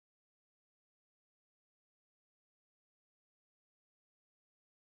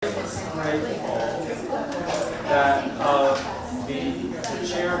that the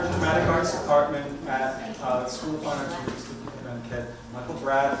chair of the Dramatic Arts Department at the School of Fine Arts University of Connecticut, Michael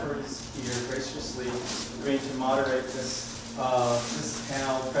Bradford, is here graciously agreeing to moderate this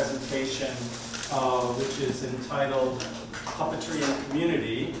panel presentation, which is entitled Puppetry and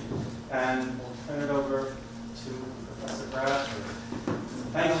Community, and I'll turn it over to Professor Bradford.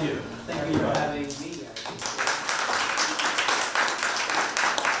 Thank you. Thank you for having me.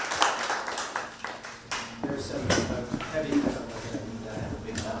 There's some there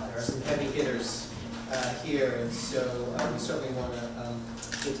are some heavy hitters here, and so we certainly want to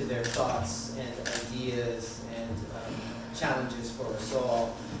get to their thoughts and ideas and challenges for us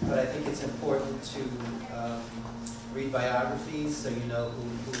all. But I think it's important to read biographies so you know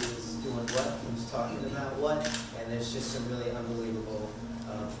who is doing what, who's talking about what, and there's just some really unbelievable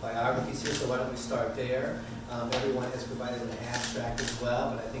biographies here, so why don't we start there. Everyone has provided an abstract as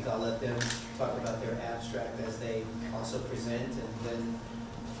well, but I think I'll let them talk about their abstract as they also present, and then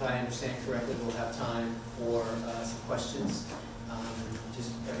if I understand correctly, we'll have time for some questions.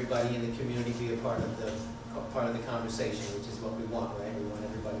 Just everybody in the community be a part of the conversation, which is what we want, right? We want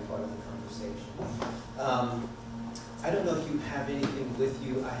everybody part of the conversation. I don't know if you have anything with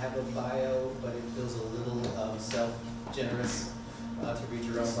you. I have a bio, but it feels a little self-generous to read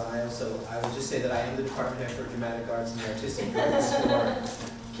your own bio. So I would just say that I am the Department Head for Dramatic Arts and the Artistic Director for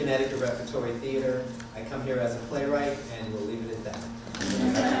Connecticut Repertory Theater. I come here as a playwright, and we'll leave it at that.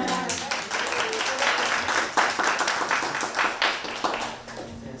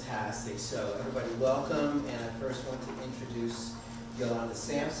 Fantastic. So everybody welcome, and I first want to introduce Yolanda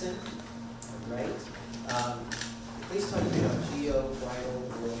Sampson. All right. Please talk to me about Geo-Vital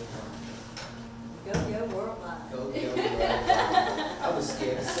Worldwide. Go worldwide. Go worldwide. I was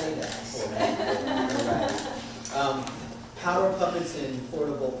scared to say that before. Right. Power Puppets in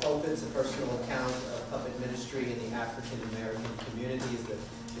Portable Pulpits, a personal account of puppet ministry in the African American community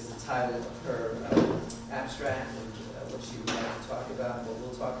is the title of her abstract, and what she would like to talk about, what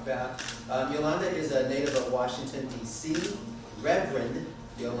we'll talk about. Yolanda is a native of Washington, D.C. Reverend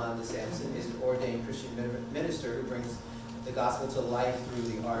Yolanda Sampson is an ordained Christian minister who brings the gospel to life through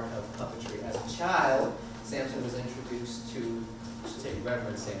the art of puppetry. As a child, Sampson was introduced to, I should say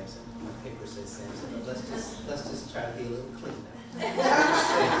Reverend Sampson. My paper says Sampson, but let's just try to be a little clean now. He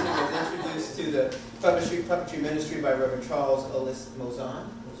was introduced to the puppetry ministry by Reverend Charles Olis Mozan,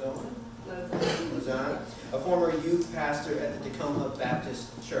 a former youth pastor at the Tacoma Baptist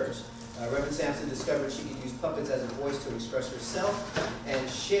Church. Reverend Sampson discovered she could use puppets as a voice to express herself and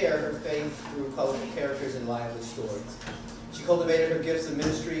share her faith through colorful characters and lively stories. She cultivated her gifts of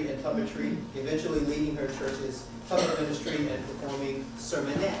ministry and puppetry, eventually leading her church's puppet ministry and performing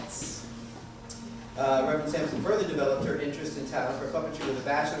sermonettes. Reverend Sampson further developed her interest and talent for puppetry with a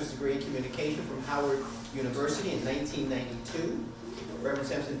bachelor's degree in communication from Howard University in 1992. Reverend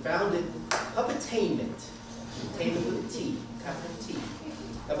Sampson founded Puppetainment, Entertainment with a T, capital T,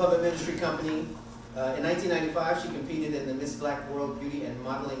 a puppet ministry company. In 1995, she competed in the Miss Black World Beauty and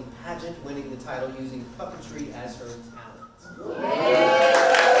Modeling pageant, winning the title using puppetry as her talent.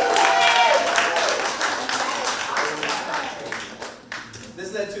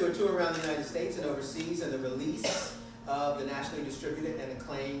 This led to a tour around the United States and overseas, and the release of the nationally distributed and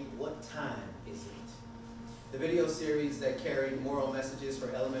acclaimed What Time Is It? The video series that carried moral messages for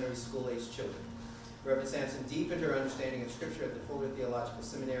elementary school-aged children. Reverend Sampson deepened her understanding of Scripture at the Fuller Theological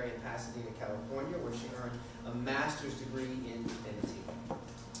Seminary in Pasadena, California, where she earned a master's degree in divinity.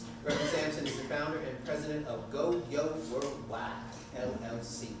 Reverend Sampson is the founder and president of Go Yo Worldwide,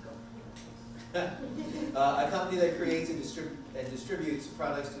 LLC. A company that creates and distributes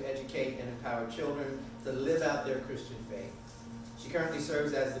products to educate and empower children to live out their Christian faith. She currently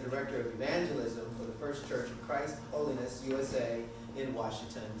serves as the director of evangelism for the First Church of Christ Holiness USA in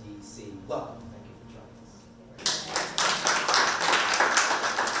Washington, D.C. Welcome.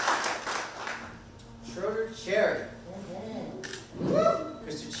 Schroeder Cherry.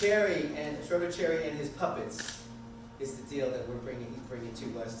 Mr. Cherry and Schroeder Cherry and his puppets is the deal that he's bringing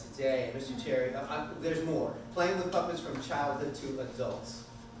to us today. And Mr. Cherry, there's more. Playing with puppets from childhood to adults.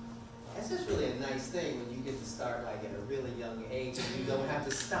 That's just really a nice thing when you get to start like at a really young age and you don't have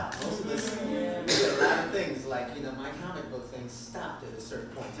to stop. Most of us do a lot of things like, you know, my comic book thing stopped at a certain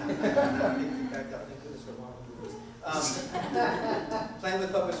point in time. Now I'm getting back up. Thank goodness for Marvel movies. Playing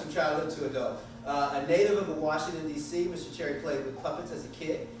with puppets from childhood to adult. A native of Washington, D.C., Mr. Cherry played with puppets as a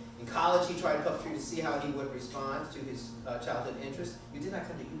kid. In college, he tried puppetry to see how he would respond to his childhood interests. You did not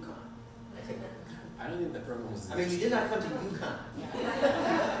come to UConn. I don't think the program was. I mean, you did not come to UConn.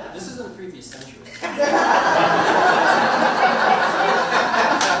 This is in the previous century.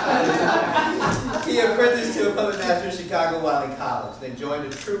 then joined a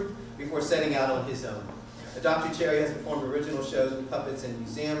troupe before setting out on his own. Dr. Cherry has performed original shows with puppets in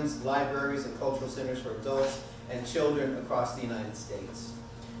museums, libraries, and cultural centers for adults and children across the United States.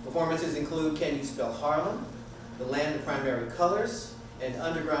 Performances include Can You Spell Harlem?, The Land of Primary Colors, and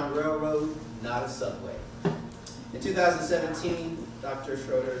Underground Railroad, Not a Subway. In 2017, Dr.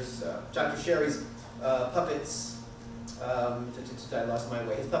 Sherry's Puppets, I lost my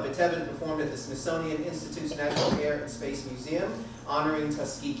way. His Puppet Tevin performed at the Smithsonian Institute's National Air and Space Museum, honoring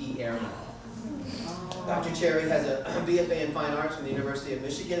Tuskegee Airmen. Dr. Cherry has a BFA in Fine Arts from the University of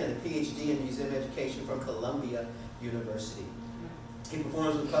Michigan and a PhD in Museum Education from Columbia University. He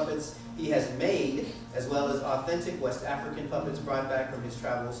performs with puppets he has made, as well as authentic West African puppets brought back from his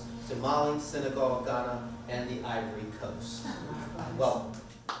travels to Mali, Senegal, Ghana, and the Ivory Coast. Welcome.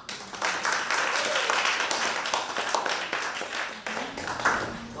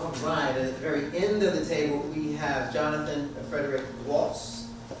 All right, at the very end of the table, we have Jonathan Frederick Walz,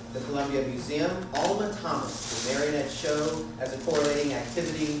 the Columbia Museum, Alma Thomas, the Marionette Show as a correlating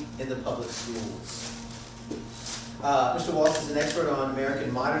activity in the public schools. Mr. Walz is an expert on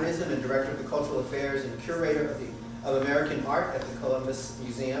American modernism and director of the cultural affairs and curator of American art at the Columbus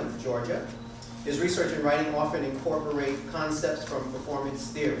Museum, Georgia. His research and writing often incorporate concepts from performance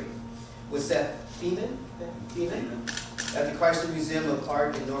theory. With Seth Feeman at the Chrysler Museum of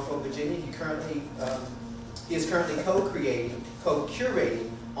Art in Norfolk, Virginia, he is currently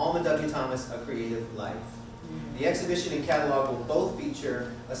co-curating Alma W. Thomas, A Creative Life. The exhibition and catalog will both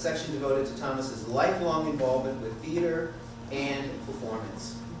feature a section devoted to Thomas's lifelong involvement with theater and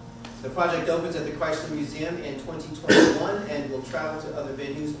performance. The project opens at the Chrysler Museum in 2021 and will travel to other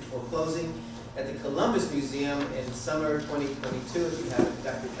venues before closing at the Columbus Museum in summer 2022. If you haven't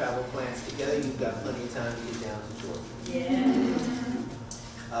got your travel plans together, you've got plenty of time to get down to Georgia.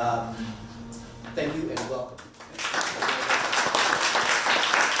 Yeah. Thank you and welcome.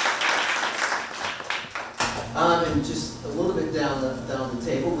 And just a little bit down the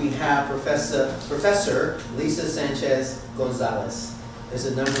table, we have Professor Lisa Sánchez González. There's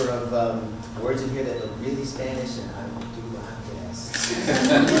a number of words in here that look really Spanish, and I don't do my best.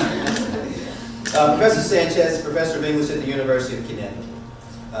 Professor Sánchez, professor of English at the University of Connecticut.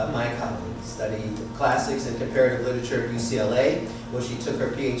 My colleague studied classics and comparative literature at UCLA, where she took her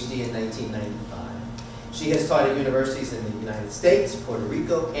PhD in 1995. She has taught at universities in the United States, Puerto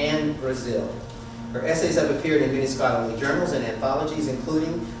Rico, and Brazil. Her essays have appeared in many scholarly journals and anthologies,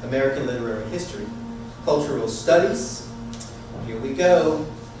 including American Literary History, Cultural Studies, here we go,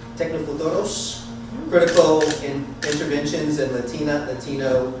 Tecnofuturos, Critical Interventions in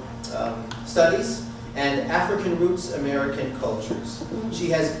Latino Studies, and African Roots American Cultures. She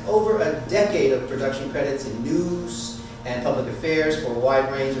has over a decade of production credits in news and public affairs for a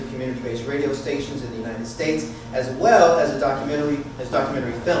wide range of community-based radio stations in the United States, as well as documentary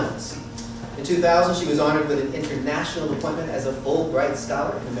films. In 2000, she was honored with an international appointment as a Fulbright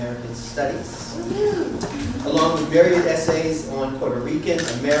Scholar in American Studies, along with myriad essays on Puerto Rican,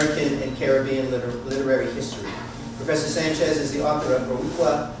 American, and Caribbean literary history. Professor Sánchez is the author of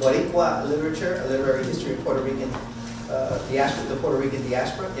Boricua Literature, a literary history of Puerto Rican, the Puerto Rican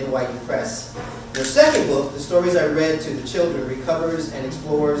diaspora, NYU Press. Her second book, The Stories I Read to the Children, recovers and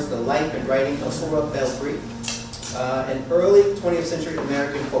explores the life and writing of Pura Belpré, an early 20th century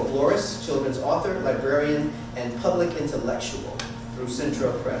American folklorist, children's author, librarian, and public intellectual through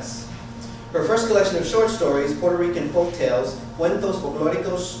Centro Press. Her first collection of short stories, Puerto Rican Folk Tales, Cuentos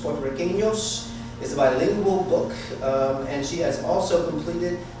Folclóricos Puertorriqueños, is a bilingual book, and she has also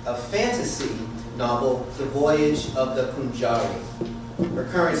completed a fantasy novel, The Voyage of the Punjari. Her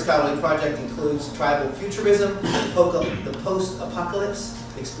current scholarly project includes tribal futurism, the post-apocalypse,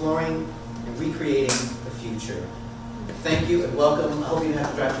 exploring and recreating the future. Thank you and welcome. I hope you didn't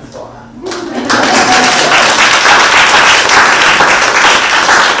have to drive too far.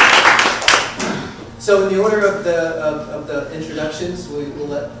 So in the order of the introductions, we will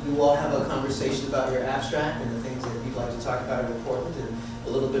let you all have a conversation about your abstract and the things that you'd like to talk about are important, and a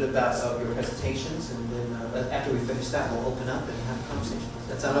little bit about your presentations, and then after we finish that, we'll open up and have a conversation. Does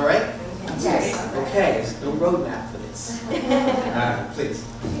that sound all right? Yes. Okay, there's no roadmap for this. Please.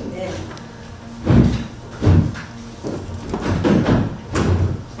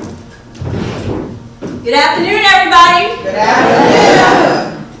 Good afternoon, everybody. Good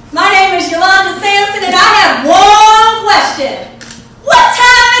afternoon. My name is Yolanda, Sampson, and I have one question. What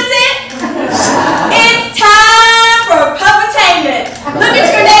time is it? It's time for puppetainment. Look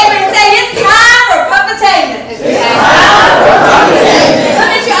at your neighbor and say, it's time for puppetainment. It's time for puppetainment.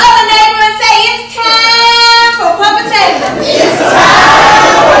 Look at your other neighbor and say, it's time for puppetainment. It's time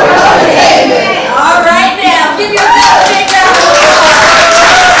for puppetainment. All right, now, give yourself a big round of applause.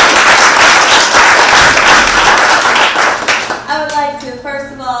 like to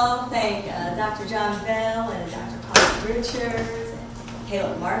first of all thank Dr. John Bell and Dr. Paul Richards and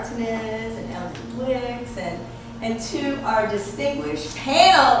Caleb Martinez and Ellen Wicks and to our distinguished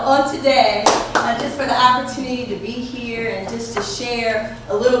panel on today, just for the opportunity to be here and just to share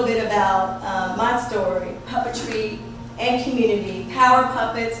a little bit about my story, Puppetry and Community, Power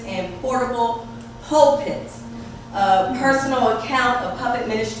Puppets and Portable Pulpits, a personal account of puppet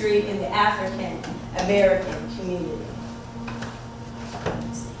ministry in the African American community.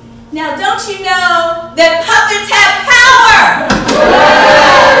 Now, don't you know that puppets have power?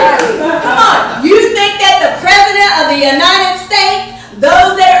 Come on, you think that the President of the United States,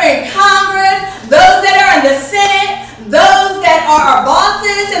 those that are in Congress, those that are in the Senate, those that are our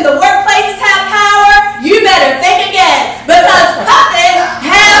bosses in the workplaces have power? You better think again, because puppets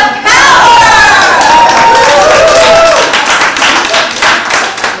have power!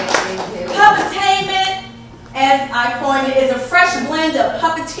 Puppetainment, as I coined it, is a fresh blend of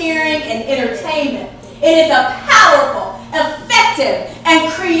puppeteering and entertainment. It is a powerful, effective,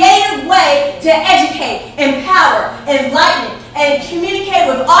 and creative way to educate, empower, enlighten, and communicate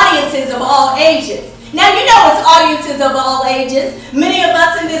with audiences of all ages. Now, you know it's audiences of all ages. Many of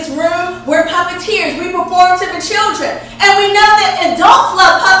us in this room, we're puppeteers. We perform to the children. And we know that adults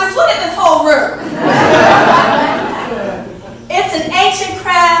love puppets. Look at this whole room. It's an ancient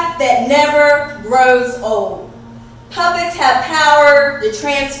craft that never grows old. Puppets have power to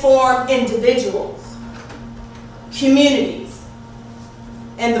transform individuals, communities,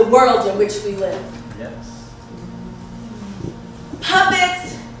 and the world in which we live. Yes.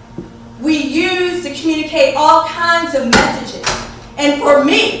 Puppets we use to communicate all kinds of messages. And for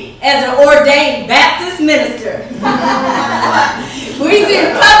me, as an ordained Baptist minister, we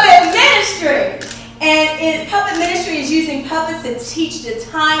do puppet ministry. And puppet ministry is using puppets to teach the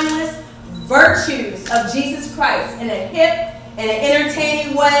timeless virtues of Jesus Christ in a hip and an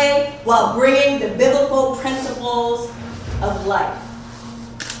entertaining way while bringing the biblical principles of life.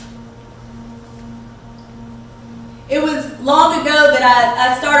 It was long ago that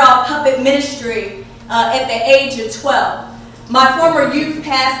I started off puppet ministry at the age of 12. My former youth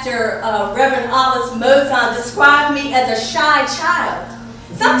pastor, Reverend Alice Mozon, described me as a shy child.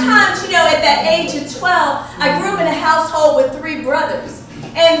 Sometimes, you know, at that age of 12, I grew up in a household with 3 brothers,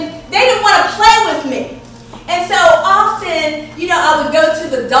 and they didn't want to play with me. And so often, you know, I would go to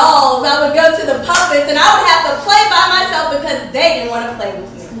the dolls, I would go to the puppets, and I would have to play by myself because they didn't want to play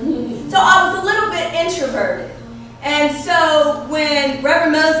with me. So I was a little bit introverted. And so when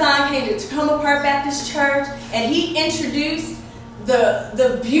Reverend Mozon came to Tacoma Park Baptist Church and he introduced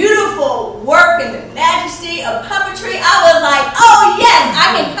the beautiful work and the majesty of puppetry, I was like, oh yes,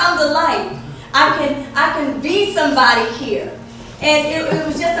 I can come to life. I can be somebody here. And it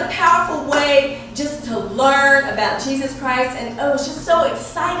was just a powerful way just to learn about Jesus Christ, and I was just so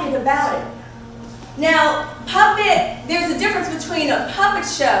excited about it. Now, there's a difference between a puppet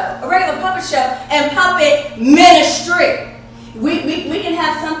show, a regular puppet show, and puppet ministry. We can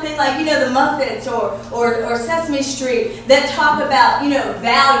have something like, you know, the Muppets or Sesame Street that talk about, you know,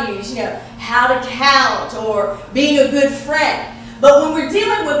 values, you know, how to count or being a good friend. But when we're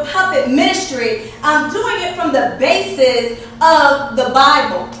dealing with puppet ministry, I'm doing it from the basis of the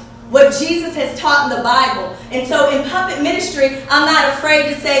Bible, what Jesus has taught in the Bible. And so in puppet ministry, I'm not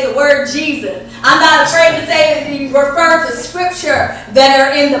afraid to say the word Jesus. I'm not afraid to say refer to scripture that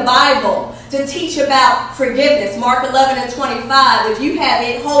are in the Bible to teach about forgiveness. Mark 11:25. If you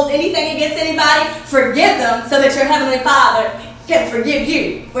hold anything against anybody, forgive them so that your heavenly Father can forgive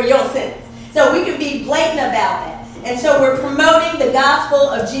you for your sins. So we can be blatant about that. And so we're promoting the gospel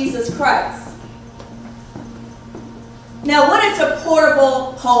of Jesus Christ. Now, what is a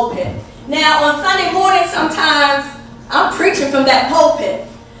portable pulpit? Now, on Sunday morning, sometimes I'm preaching from that pulpit.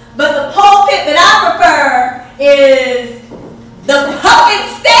 But the pulpit that I prefer is the puppet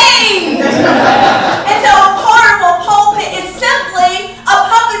stage. And so a portable pulpit is simply a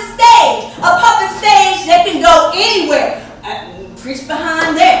puppet stage. A puppet stage that can go anywhere. Preach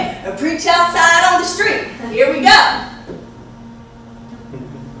behind there, or preach outside on the street. Here we go.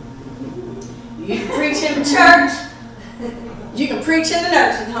 You can preach in the church. You can preach in the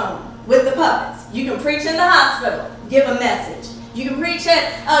nursing home with the puppets. You can preach in the hospital, give a message. You can preach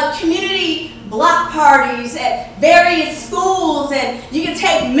at community block parties, at various schools, and you can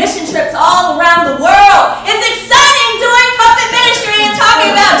take mission trips all around the world. It's exciting doing puppet ministry and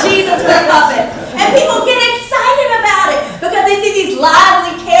talking about Jesus with puppets. And people get excited about it because they see these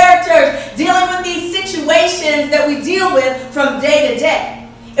lively characters dealing with these situations that we deal with from day to day.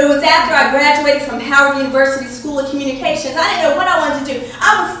 It was after I graduated from Howard University School of Communications. I didn't know what I wanted to do.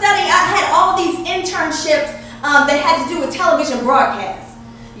 I was studying. I had all these internships that had to do with television broadcasts.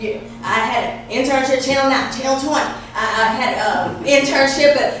 Yeah, I had an internship at Channel 9, Channel 20. I had an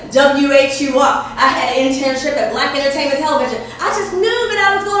internship at WHUR. I had an internship at Black Entertainment Television. I just knew that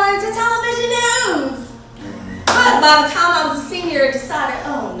I was going into television news. But by the time I was a senior, I decided,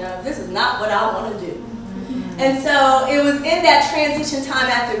 oh no, this is not what I want to do. And so it was in that transition time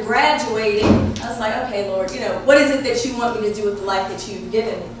after graduating, I was like, okay, Lord, what is it that you want me to do with the life that you've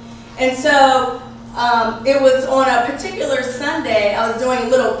given me? And so it was on a particular Sunday, I was doing a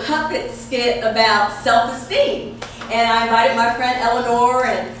little puppet skit about self-esteem. And I invited my friend Eleanor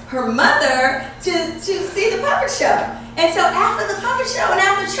and her mother to see the puppet show. And so after the puppet show and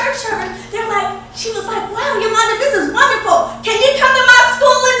after church service, she was like, wow, Yolanda, this is wonderful. Can you come to my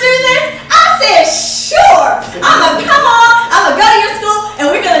school and do this? I said, sure. I'm going to come on, I'm going to go to your school,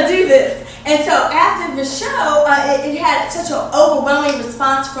 and we're going to do this. And so after the show, it had such an overwhelming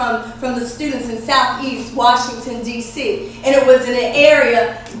response from the students in Southeast Washington, D.C. And it was in an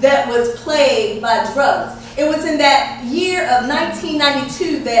area that was plagued by drugs. It was in that year of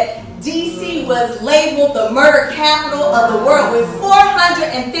 1992 that D.C. was labeled the murder capital of the world with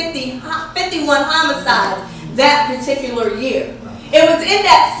 451 homicides that particular year. It was in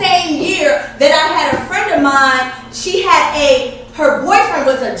that same year that I had a friend of mine, her boyfriend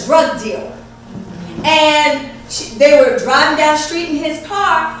was a drug dealer. And they were driving down the street in his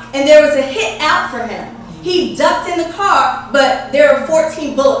car, and there was a hit out for him. He ducked in the car, but there were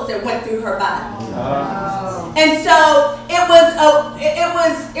 14 bullets that went through her body. And so it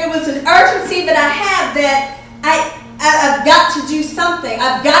was an urgency that I had that I've got to do something.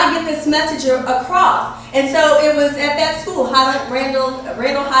 I've got to get this message across. And so it was at that school,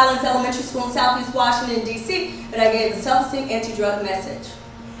 Randall Highlands Elementary School in Southeast Washington, D.C., that I gave the self-esteem anti-drug message.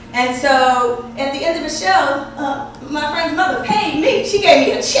 And so at the end of the show, my friend's mother paid me. She gave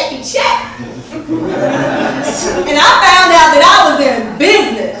me a checky check. And I found out that I was in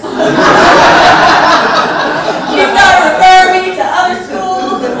business. She started referring me to other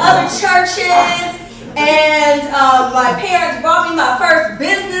schools and other churches. And my parents brought me my first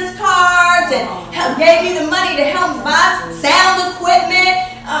business cards and gave me the money to help buy sound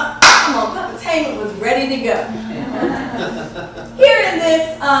equipment. Puppetainment was ready to go. Here in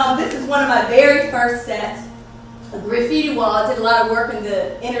this is one of my very first sets, a graffiti wall. I did a lot of work in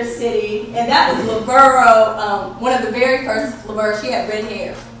the inner city, and that was Lavero, one of the very first Lavero. She had red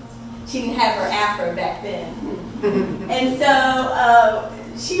hair. She didn't have her afro back then. And so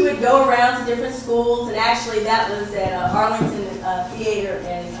she would go around to different schools, and actually that was at Arlington Theater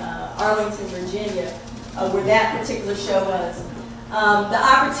in Arlington, Virginia, where that particular show was. The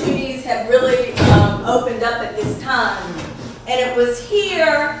opportunities have really opened up at this time. And it was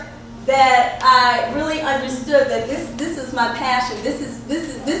here that I really understood that this is my passion. This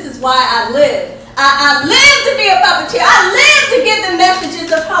is why I live. I live to be a puppeteer. I live to give the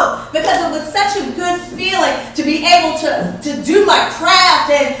messages of hope, because it was such a good feeling to be able to do my craft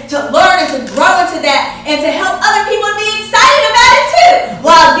and to learn and to grow into that and to help other people be excited about it too,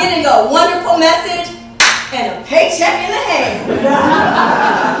 while getting a wonderful message and a paycheck in the hand.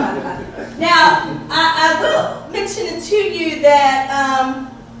 Now, I will mention it to you that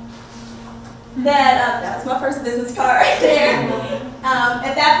that was my first business card right there.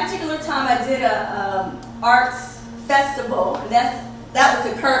 At that particular time, I did a arts festival, and that was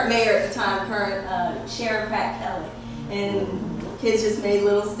the current mayor at the time, Sharon Pratt Kelly, and kids just made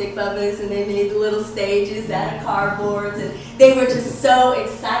little stick bubbles, and they made the little stages out of cardboards, and they were just so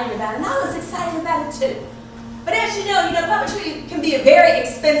excited about it, and I was excited about it too. But as you know, puppetry can be a very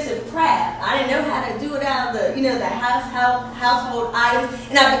expensive craft. I didn't know how to do it out of the, the household items,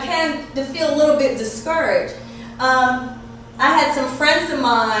 and I began to feel a little bit discouraged. I had some friends of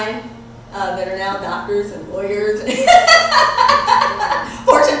mine that are now doctors and lawyers,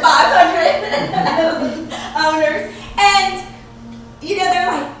 Fortune 500 owners, and they're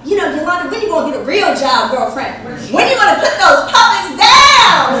like, Yolanda, when are you going to get a real job, girlfriend? When are you going to put those puppets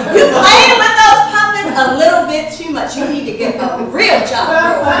down? You playing with those puppets a little bit too much. You need to get a real job,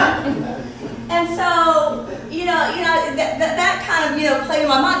 girlfriend. And so, that kind of, played in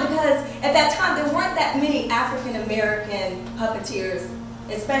my mind, because at that time there weren't that many African-American puppeteers,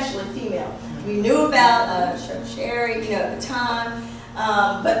 especially female. We knew about Sherry, at the time.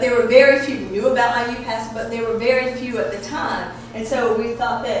 But there were very few. We knew about my youth pastor, but there were very few at the time. And so we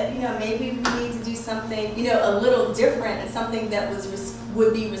thought that, maybe we need to do something, a little different, and something that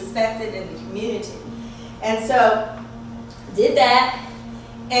would be respected in the community. And so did that.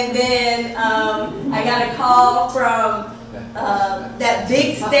 And then I got a call from that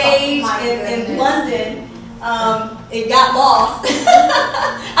big stage in London. it got lost.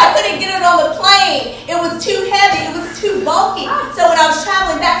 I couldn't get it on the plane. It was too heavy. It was too bulky. So when I was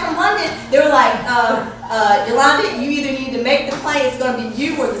traveling back from London, they were like, Yolanda, you either need to make the plane, it's going to be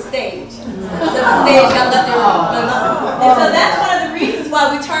you or the stage. So the stage got left there with my mother. And so that's one of the reasons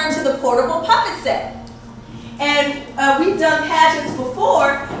why we turned to the portable puppet set. And we've done pageants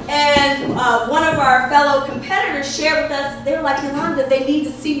before, and one of our fellow competitors shared with us, they were like, Yolanda, they need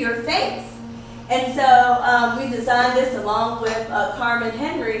to see your face. And so we designed this along with Carmen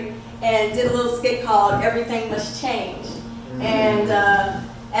Henry and did a little skit called Everything Must Change. And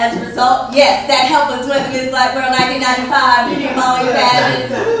as a result, yes, that helped us with Miss Black Girl 1995, beauty and modeling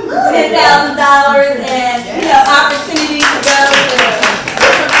pageant, $10,000, and opportunities to go to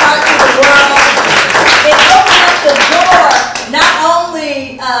different parts of the world. It opened up the door not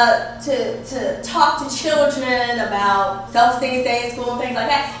only to talk to children about self-esteem, stay in school, and things like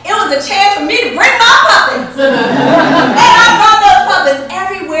that. It was a chance for me to bring my puppets. And I brought those puppets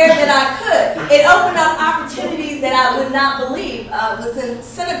everywhere that I could. It opened up opportunities that I would not believe. I was in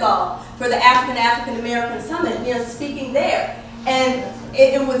Senegal for the African American Summit, speaking there. And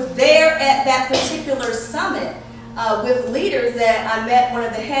it was there at that particular summit with leaders that I met one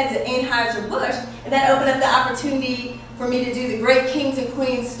of the heads at Anheuser-Busch, and that opened up the opportunity for me to do the Great Kings and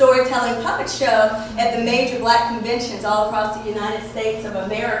Queens Storytelling Puppet Show at the major black conventions all across the United States of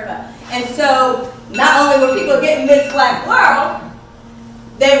America. And so not only were people getting Miss Black World,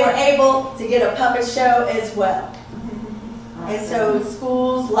 they were able to get a puppet show as well. And so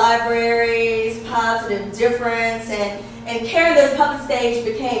schools, libraries, Positive Difference, and carrying those puppet stage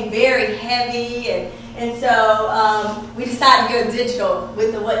became very heavy, and so we decided to go digital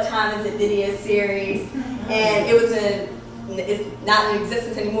with the What Time Is It video series, and it was it's not in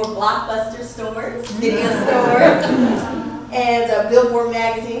existence anymore, Blockbuster stores, video stores, and Billboard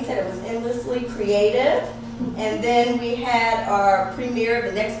magazine said it was endlessly creative. And then we had our premiere of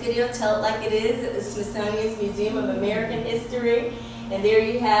the next video, Tell It Like It Is, at the Smithsonian's Museum of American History. And there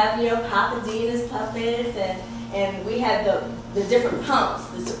you have, Papa Dina's puppets, and we had the different pumps,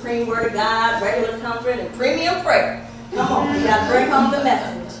 the Supreme Word of God, Regular Comfort, and Premium Prayer. Come on, we got to bring home the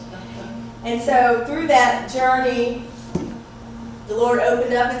message. And so through that journey, the Lord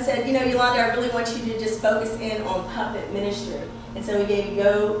opened up and said, Yolanda, I really want you to just focus in on puppet ministry. And so he gave you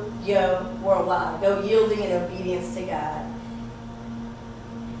Go, Yo, Worldwide, Go Yielding in Obedience to God.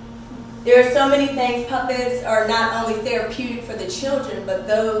 There are so many things. Puppets are not only therapeutic for the children, but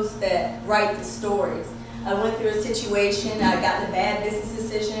those that write the stories. I went through a situation, I got in a bad business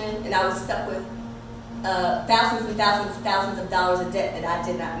decision, and I was stuck with thousands and thousands and thousands of dollars of debt that I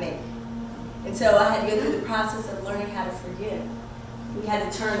did not make. And so I had to go through the process of learning how to forgive. We had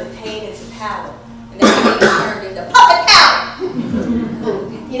to turn the pain into power. And that pain turned into puppet power!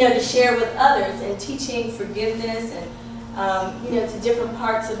 To share with others, and teaching forgiveness and to different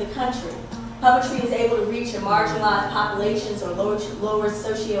parts of the country. Puppetry is able to reach a marginalized populations or lower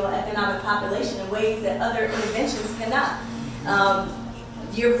socioeconomic population in ways that other interventions cannot.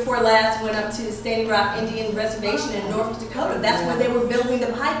 Year before last, went up to the Standing Rock Indian Reservation in North Dakota. That's where they were building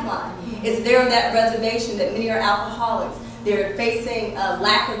the pipeline. It's there on that reservation that many are alcoholics. They're facing a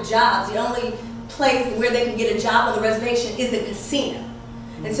lack of jobs. The only place where they can get a job on the reservation is a casino.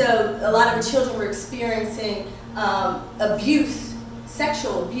 And so a lot of the children were experiencing abuse,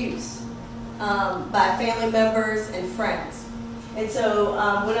 sexual abuse, by family members and friends. And so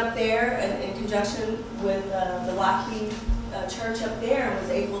went up there in conjunction with the Lockheed Church up there, and was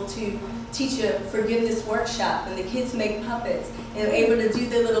able to teach a forgiveness workshop, and the kids make puppets and were able to do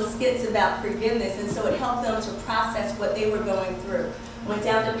their little skits about forgiveness, and so it helped them to process what they were going through. Went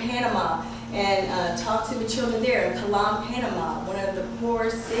down to Panama and talked to the children there in Colón, Panama, one of the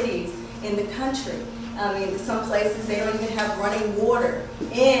poorest cities in the country. I mean, some places they don't even have running water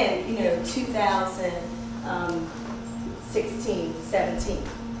in 2016, 17.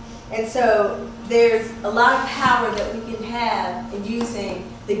 And so there's a lot of power that we can have in using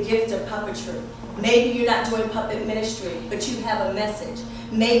the gift of puppetry. Maybe you're not doing puppet ministry, but you have a message.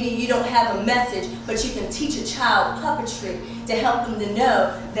 Maybe you don't have a message, but you can teach a child puppetry to help them to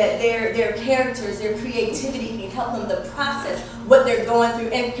know that their characters, their creativity can help them to process what they're going through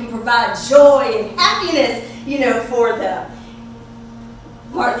and can provide joy and happiness, for them.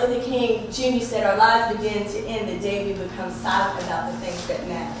 Martin Luther King Jr. said, our lives begin to end the day we become silent about the things that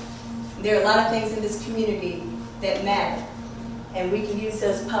matter. There are a lot of things in this community that matter, and we can use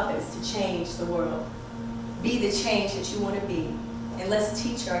those puppets to change the world. Be the change that you want to be, and let's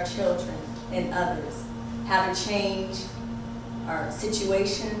teach our children and others how to change our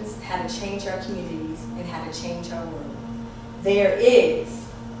situations, how to change our communities, and how to change our world. There is,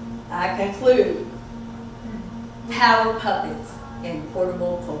 I conclude, Power Puppets and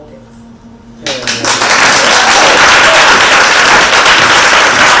Portable Pulpits.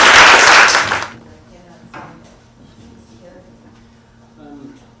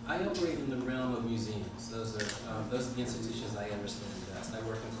 I operate in the realm of museums. Those are the institutions I understand best. I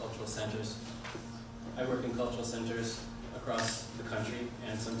work in cultural centers. I work in cultural centers across the country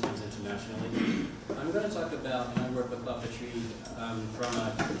and sometimes internationally. I'm going to talk about my work with puppetry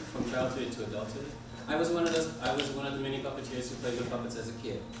from childhood to adulthood. I was one of the many puppeteers who played with puppets as a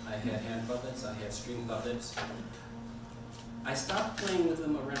kid. I had hand puppets, I had string puppets. I stopped playing with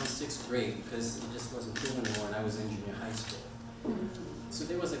them around 6th grade because it just wasn't cool anymore and I was in junior high school. So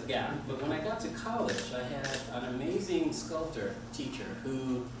there was a gap. But when I got to college, I had an amazing sculptor teacher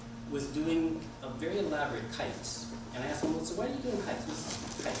who was doing a very elaborate kites. And I asked him, well, so why are you doing kites? What's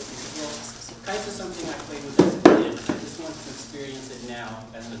kites? He said, well, kites are something I played with as a kid. I just want to experience it now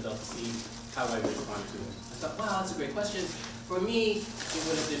as an adult to see how I respond to it. I thought, wow, that's a great question. For me, it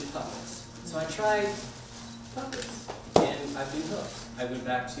would have been puppets. So I tried puppets, and I've been hooked. I went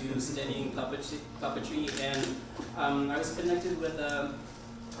back to studying puppetry, and I was connected with a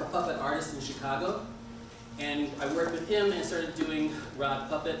puppet artist in Chicago, and I worked with him and started doing rod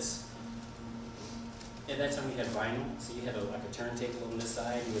puppets. At that time we had vinyl, so you had like a turntable on this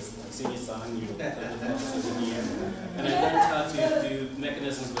side. You was like sing your song, you would play the puppets over here. And I learned how to do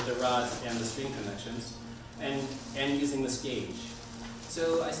mechanisms with the rods and the string connections, and using the stage.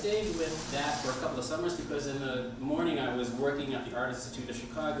 So I stayed with that for a couple of summers because in the morning I was working at the Art Institute of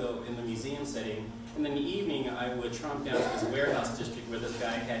Chicago in the museum setting, and in the evening I would tromp down to this warehouse district where this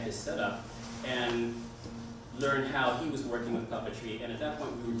guy had his setup and learn how he was working with puppetry. And at that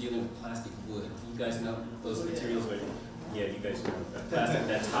point we were dealing with plastic wood. You guys know those materials were, yeah, you guys know that plastic,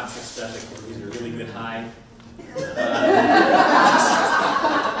 that toxic stuff that gives you a really good high.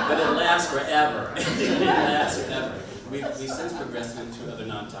 But it lasts forever. It lasts forever. We've since progressed into other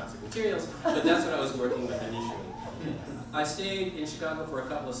non-toxic materials, but that's what I was working with initially. I stayed in Chicago for a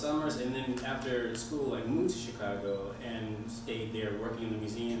couple of summers, and then after school I moved to Chicago and stayed there working in the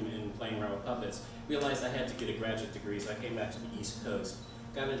museum and playing around with puppets. Realized I had to get a graduate degree, so I came back to the East Coast,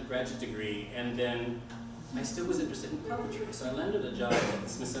 got a graduate degree, and then I still was interested in puppetry. So I landed a job at the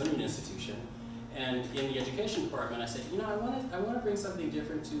Smithsonian Institution, and in the education department I said, you know, I want to bring something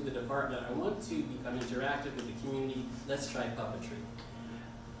different to the department. I want to become interactive with the community. Let's try puppetry.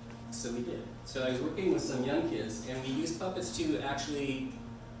 So we did. So I was working with some young kids, and we used puppets to actually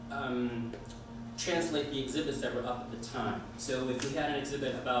translate the exhibits that were up at the time. So if we had an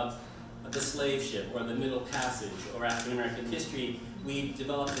exhibit about the slave ship or the Middle Passage or African American history, we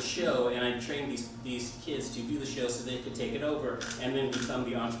developed a show, and I trained these kids to do the show so they could take it over and then become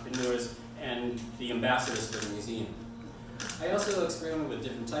the entrepreneurs and the ambassadors for the museum. I also experimented with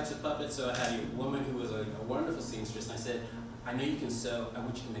different types of puppets. So I had a woman who was a wonderful seamstress, and I said, I know you can sew. I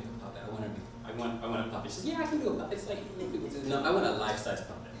want you to make a puppet. I want a puppet. She says, yeah, I can do a puppet. It's like people do. No, I want a life-size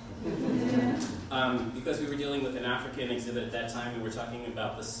puppet. Because we were dealing with an African exhibit at that time, and we're talking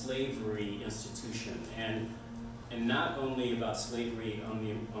about the slavery institution, and not only about slavery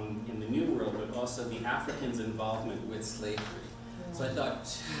in the New World, but also the Africans' involvement with slavery. So I thought,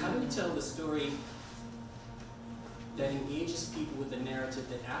 how do we tell the story that engages people with the narrative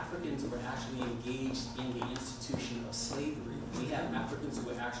that Africans were actually engaged in the institution of slavery? We have Africans who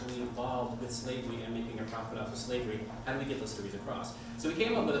were actually involved with slavery and making a profit off of slavery. How do we get those stories across? So we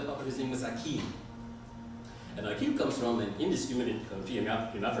came up with a puppet whose name was Akeem. And Akeem comes from an indiscriminate country in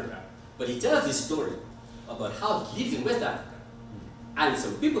Africa. But he tells this story about how he lives in West Africa. And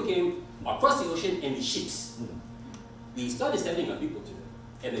some people came across the ocean in the ships. We started sending our people to them,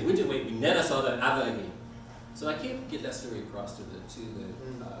 and they went away. We never saw them ever again. So I can't get that story across to the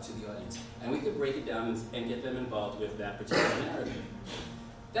audience, and we could break it down and get them involved with that particular narrative.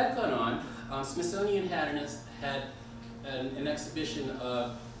 That got on. Smithsonian had an exhibition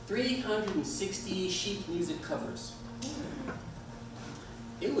of 360 sheet music covers.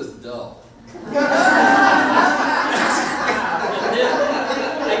 It was dull.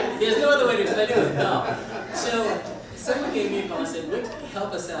 There's no other way to explain it. It was dull. So someone gave me a call and said,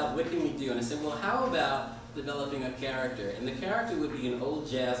 help us out, what can we do? And I said, well, how about developing a character? And the character would be an old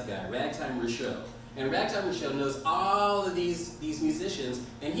jazz guy, Ragtime Rousseau. And Ragtime Rousseau knows all of these musicians,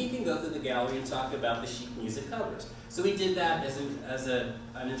 and he can go through the gallery and talk about the sheet music covers. So we did that as an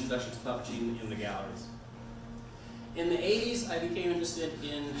introduction to puppetry in the galleries. In the 80s, I became interested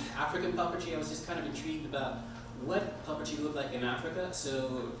in African puppetry. I was just kind of intrigued about what puppetry looked like in Africa.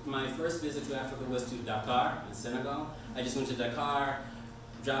 So my first visit to Africa was to Dakar in Senegal. I just went to Dakar,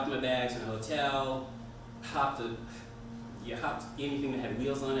 dropped my bags in a hotel, hopped a you hopped anything that had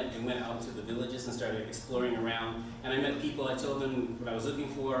wheels on it and went out to the villages and started exploring around. And I met people, I told them what I was looking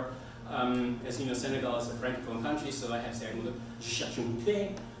for. As you know, Senegal is a francophone country, so I had to say, I'm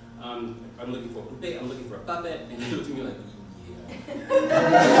looking for poupée, I'm looking for a puppet, and they looked at me like, yeah.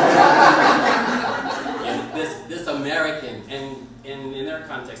 this American, and in their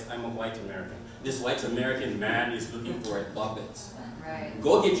context, I'm a white American. This white American man is looking for a puppet. Right.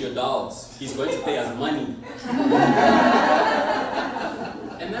 Go get your dolls. He's going to pay us money.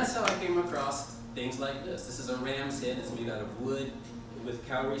 And that's how I came across things like this. This is a ram's head. It's made out of wood with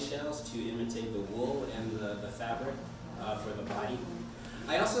cowrie shells to imitate the wool and the fabric for the body.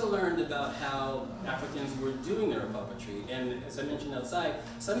 I also learned about how Africans were doing their puppetry. And as I mentioned outside,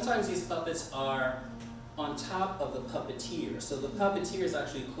 sometimes these puppets are on top of the puppeteer. So the puppeteer is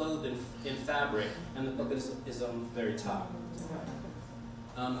actually clothed in fabric, and the puppet is on the very top.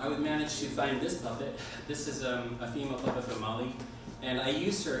 I would manage to find this puppet. This is a female puppet from Mali, and I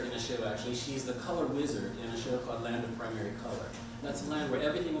used her in a show actually. She's the color wizard in a show called Land of Primary Color. That's a land where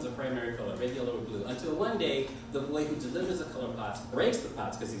everything is a primary color, red, yellow, or blue, until one day the boy who delivers the color pots breaks the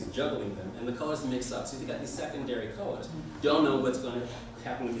pots because he's juggling them, and the colors mix up. So you got these secondary colors. Don't know what's going to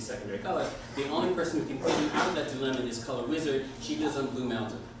happen with these secondary colors. The only person who can get you out of that dilemma is Color Wizard. She lives on Blue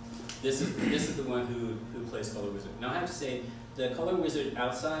Mountain. This is the one who plays Color Wizard. Now I have to say, the Color Wizard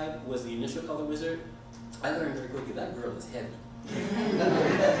outside was the initial Color Wizard. I learned very quickly that girl is heavy.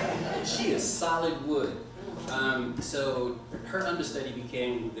 She is solid wood. So her understudy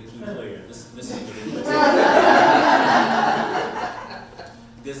became the key player. This is the real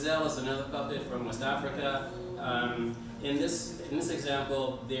Gazelle is another puppet from West Africa. In this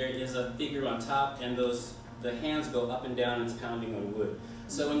example, there is a figure on top, and the hands go up and down, and it's pounding on wood.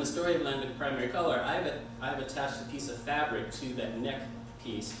 So in the story of Land of Primary Color, I've attached a piece of fabric to that neck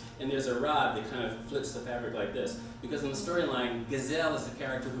piece, and there's a rod that kind of flips the fabric like this. Because in the storyline, Gazelle is the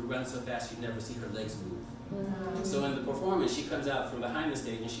character who runs so fast you never see her legs move. So in the performance, she comes out from behind the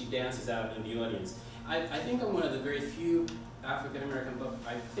stage and she dances out in the audience. I think I'm one of the very few African-American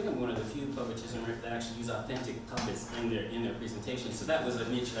puppeteers in America that actually use authentic puppets in their presentation. So that was a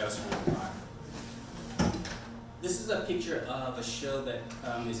niche that I was trying to find. This is a picture of a show that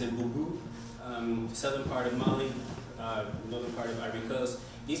is in Boubou, southern part of Mali, northern part of Ivory Coast.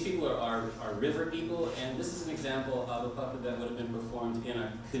 These people are river people, and this is an example of a puppet that would have been performed in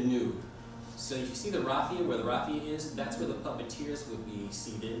a canoe. So if you see the raffia, where the raffia is, that's where the puppeteers would be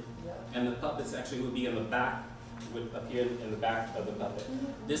seated, and the puppets actually would be in the back, would appear in the back of the puppet.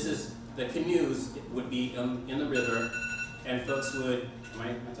 This is, the canoes would be in the river, and folks would, am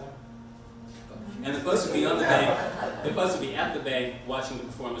I time? And the folks would be on the bank, the folks would be at the bank watching the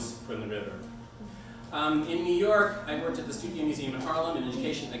performance from the river. In New York, I worked at the Studio Museum in Harlem. In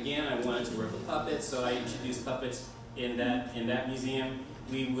education, again, I wanted to work with puppets, so I introduced puppets in that museum.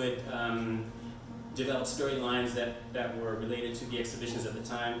 We would develop storylines that were related to the exhibitions at the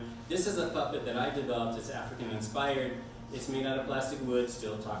time. This is a puppet that I developed. It's African-inspired. It's made out of plastic wood,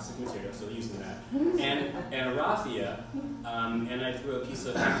 still toxic material, so using that. And a raffia, and I threw a piece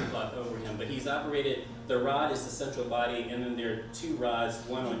of cloth over him. But he's operated, the rod is the central body, and then there are two rods,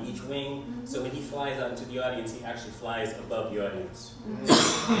 one on each wing. So when he flies out into the audience, he actually flies above the audience.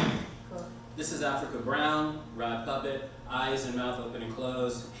 This is Africa Brown, rod puppet, eyes and mouth open and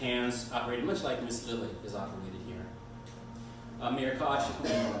closed, hands operated much like Miss Lily is operated here. Mayor Koch,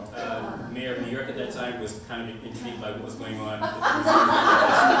 mayor of New York at that time, was kind of intrigued by what was going on.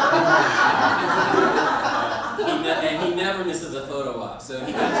 And he never misses a photo op, so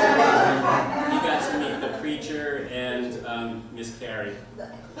he got to meet the preacher and Miss Carrie.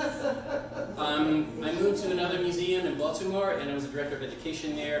 I moved to another museum in Baltimore, and I was the director of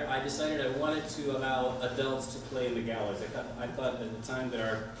education there. I decided I wanted to allow adults to play in the galleries. I thought at the time that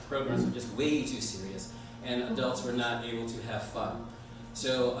our programs were just way too serious, and adults were not able to have fun.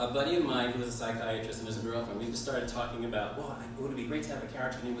 So a buddy of mine who was a psychiatrist and his girlfriend, we just started talking about, well, it would be great to have a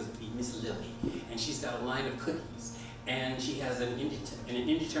character named Miss Lily, and she's got a line of cookies, and she has an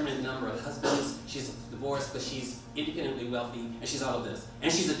indeterminate number of husbands. She's divorced, but she's independently wealthy, and she's all of this,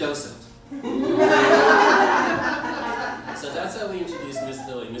 and she's a docent. So that's how we introduced Miss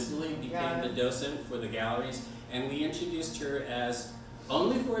Lily. Miss Lily became the docent for the galleries, and we introduced her as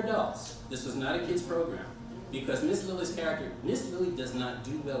only for adults. This was not a kids program, because Miss Lily's character, Miss Lily does not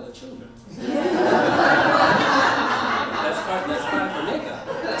do well with children. That's part of her makeup.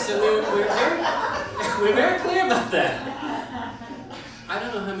 So we're very clear about that. I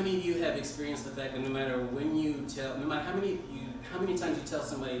don't know how many of you have experienced the fact that no matter when you tell, no matter how many times you tell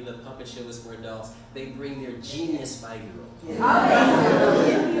somebody the puppet show is for adults, they bring their genius 5-year-old.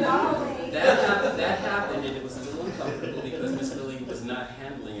 That happened, and it was a little uncomfortable because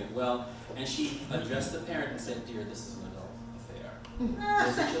And she addressed the parent and said, "Dear, this is an adult affair.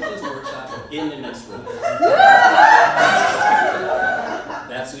 There's a children's workshop in the next room."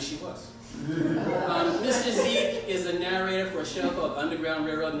 That's who she was. Mr. Zeke is a narrator for a show called Underground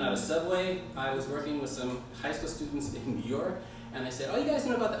Railroad, Not a Subway. I was working with some high school students in New York, and I said, "Oh, you guys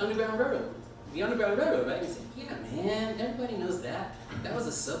know about the Underground Railroad? The Underground Railroad, right?" And he said, "Yeah, man, everybody knows that. That was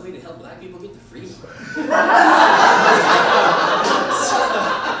a subway to help black people get to freedom."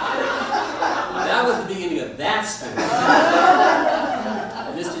 That was the beginning of that story.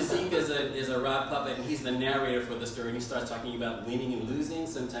 Mr. Zeke is a rock puppet, and he's the narrator for the story, and he starts talking about winning and losing.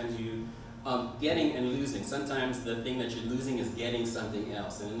 Sometimes you, getting and losing. Sometimes the thing that you're losing is getting something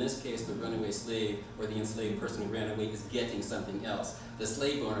else. And in this case, the runaway slave, or the enslaved person who ran away, is getting something else. The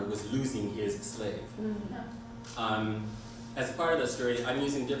slave owner was losing his slave. As part of the story, I'm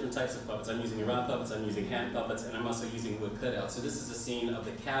using different types of puppets. I'm using rod puppets, I'm using hand puppets, and I'm also using wood cutouts. So this is a scene of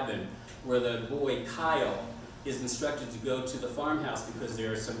the cabin where the boy, Kyle, is instructed to go to the farmhouse because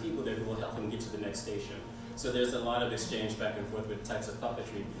there are some people there who will help him get to the next station. So there's a lot of exchange back and forth with types of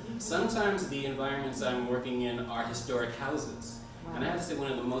puppetry. Sometimes the environments I'm working in are historic houses. And I have to say,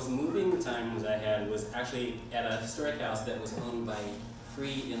 one of the most moving times I had was actually at a historic house that was owned by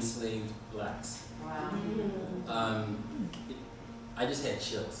free enslaved blacks. Wow. I just had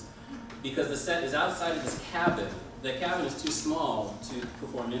chills. Because the set is outside of this cabin. The cabin is too small to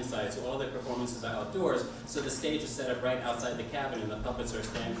perform inside, so all the performances are outdoors. So the stage is set up right outside the cabin, and the puppets are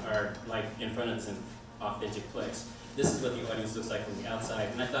like in front of this authentic place. This is what the audience looks like from the outside.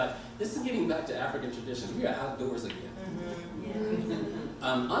 And I thought, this is getting back to African traditions. We are outdoors again.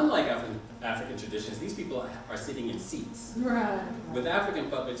 Unlike African traditions, these people are sitting in seats. Right. With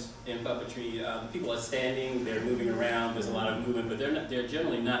African puppets in puppetry, people are standing, they're moving around, there's a lot of movement, but they're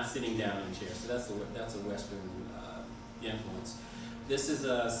generally not sitting down in chairs. So that's a Western influence. This is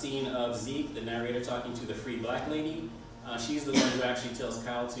a scene of Zeke, the narrator, talking to the free black lady. She's the one who actually tells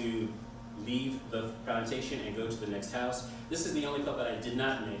Kyle to leave the plantation and go to the next house. This is the only puppet I did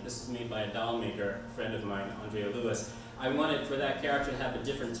not make. This is made by a doll maker, a friend of mine, Andrea Lewis. I wanted for that character to have a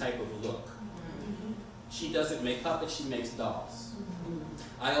different type of look. She doesn't make puppets, she makes dolls.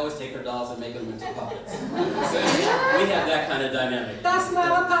 I always take her dolls and make them into puppets. So we have that kind of dynamic. That's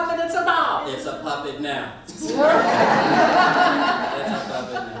not a puppet, it's a doll. It's a puppet now. It's a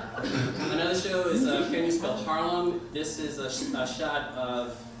puppet now. Another show is Can You Spell Harlem? This is a shot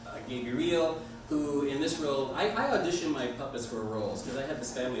of Gabriel, who in this role, I audition my puppets for roles because I have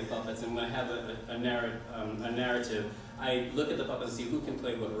this family of puppets, and when I have a narrative, I look at the puppets and see who can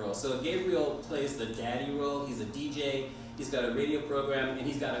play what role. So Gabriel plays the daddy role. He's a DJ, he's got a radio program, and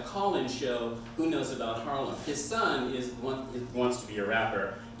he's got a call-in show, Who Knows About Harlem. His son wants to be a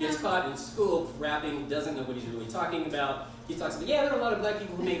rapper, gets caught in school rapping, doesn't know what he's really talking about. He talks about, yeah, there are a lot of black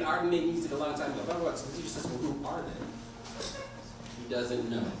people who made art and made music a long time ago. So the teacher says, well, who are they? Doesn't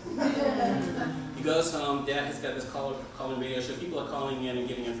know. He goes home, Dad has got this call-in radio show. People are calling in and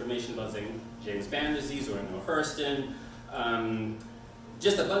giving information about, say, James Bandersney or Noah Hurston,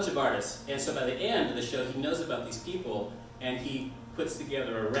 just a bunch of artists. And so by the end of the show, he knows about these people, and he puts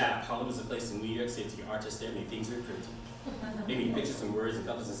together a rap. Harlem is a place in New York City, artists there make things very pretty. Maybe pictures and words and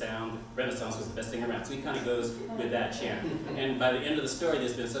colors and sound. Renaissance was the best thing around. So he kind of goes with that chant. And by the end of the story,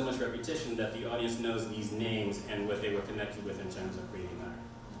 there's been so much repetition that the audience knows these names and what they were connected with in terms of creating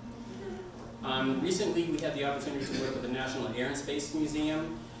art. Recently, we had the opportunity to work with the National Air and Space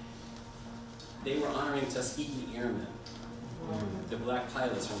Museum. They were honoring Tuskegee Airmen, the black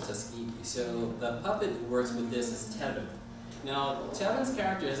pilots from Tuskegee. So the puppet who works with this is Tevin. Now, Tevin's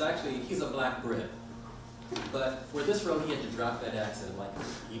character is actually, he's a black Brit. But for this role, he had to drop that accent, like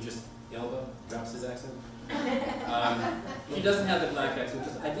Idris Elba drops his accent. He doesn't have the black accent,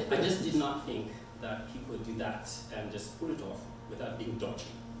 because I just did not think that he could do that and just pull it off without being dodgy.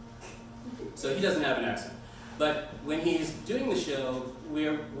 So he doesn't have an accent. But when he's doing the show,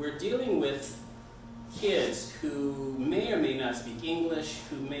 we're dealing with kids who may or may not speak English,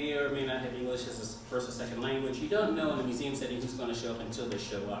 who may or may not have English as a first or second language. You don't know in a museum setting who's going to show up until they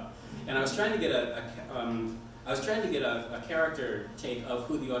show up. And I was trying to get a character take of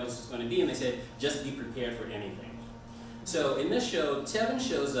who the audience was going to be, and they said, just be prepared for anything. So in this show, Tevin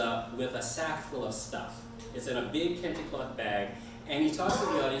shows up with a sack full of stuff. It's in a big kente cloth bag, and he talks to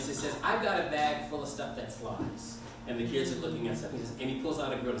the audience. He says, I've got a bag full of stuff that flies. And the kids are looking at stuff, and he pulls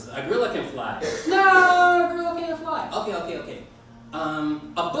out a gorilla. A gorilla can fly. No, a gorilla can't fly. Okay.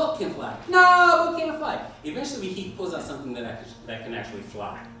 A book can fly. No, a book can't fly. Eventually, he pulls out something that can actually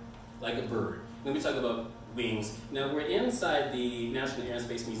fly, like a bird. When we talk about wings, now we're inside the National Air and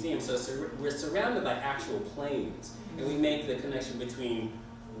Space Museum, so we're surrounded by actual planes, and we make the connection between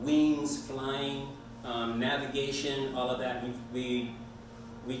wings, flying, navigation, all of that. We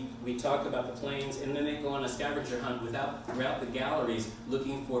talked about the planes, and then they go on a scavenger hunt throughout the galleries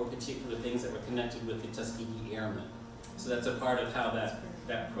looking for particular things that were connected with the Tuskegee Airmen. So that's a part of how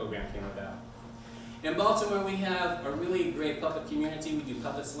that program came about. In Baltimore, we have a really great puppet community. We do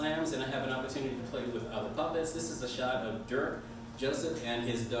puppet slams, and I have an opportunity to play with other puppets. This is a shot of Dirk Joseph and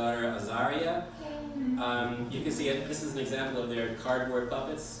his daughter Azaria. You can see it. This is an example of their cardboard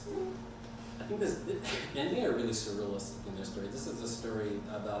puppets. I think this, and they are really surrealistic in their story. This is a story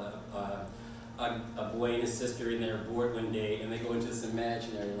about a boy and his sister, and they're bored one day, and they go into this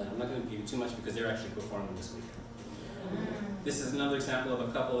imaginary land. I'm not going to give you too much because they're actually performing this weekend. This is another example of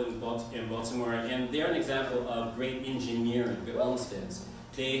a couple in Baltimore, and they're an example of great engineering, the Olmsteads.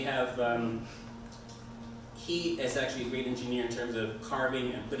 They have, he is actually a great engineer in terms of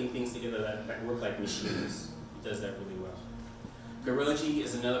carving and putting things together that work like machines. He does that really well. Garoji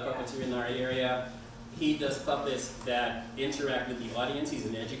is another puppeteer in our area. He does puppets that interact with the audience. He's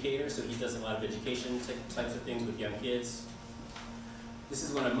an educator, so he does a lot of education types of things with young kids. This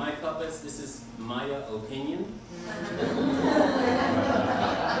is one of my puppets. This is Maya Opinion.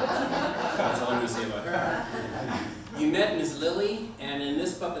 That's all I'm going to say about her. You met Ms. Lily, and in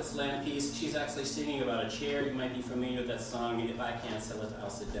this puppet slam piece, she's actually singing about a chair. You might be familiar with that song, If I Can't Sell It, I'll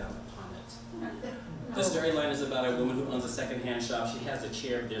Sit Down Upon It. The storyline is about a woman who owns a secondhand shop. She has a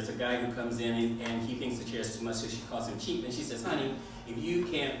chair. There's a guy who comes in, and he thinks the chair is too much, so she calls him cheap. And she says, honey, if you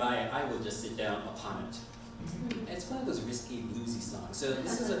can't buy it, I will just sit down upon it. It's one of those risky, bluesy songs. So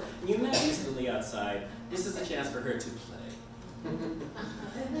this is you met Miss Lily outside. This is a chance for her to play.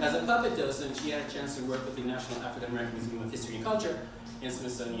 As a puppet docent, she had a chance to work with the National African American Museum of History and Culture in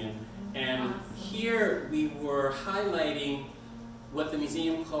Smithsonian. And here we were highlighting what the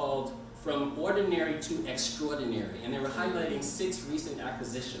museum called From Ordinary to Extraordinary. And they were highlighting 6 recent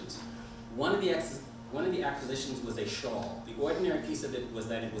acquisitions. One of the acquisitions was a shawl. The ordinary piece of it was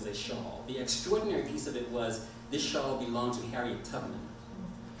that it was a shawl. The extraordinary piece of it was this shawl belonged to Harriet Tubman.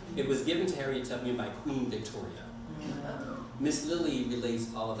 It was given to Harriet Tubman by Queen Victoria. Miss Lily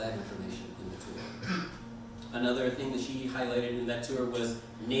relates all of that information in the tour. Another thing that she highlighted in that tour was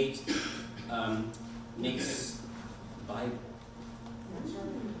Nate's Bible.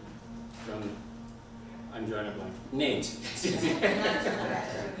 I'm drawing a blank. Nate.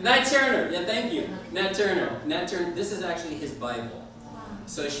 Nat Turner. Yeah, thank you. Nat Turner. Nat Turner. This is actually his Bible.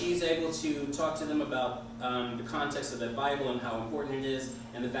 So she's able to talk to them about the context of that Bible and how important it is,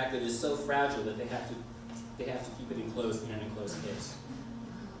 and the fact that it's so fragile that they have to keep it enclosed in an enclosed case.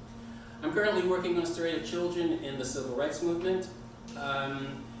 I'm currently working on a story of children in the civil rights movement.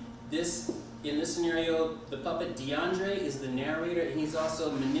 In this scenario, the puppet DeAndre is the narrator, and he's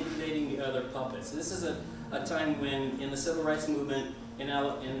also manipulating the other puppets. This is a time when, in the civil rights movement in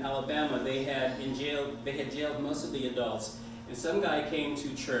Alabama, they had jailed most of the adults, and some guy came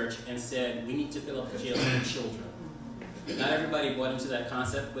to church and said, we need to fill up the jails with children. Not everybody bought into that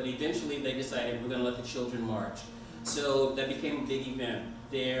concept, but eventually they decided we're going to let the children march. So that became a big event.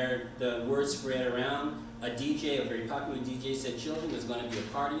 The word spread around. A very popular DJ said, children, there's going to be a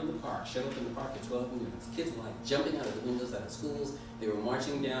party in the park. Show up in the park at 12 noon. Kids were like jumping out of the windows out of schools. They were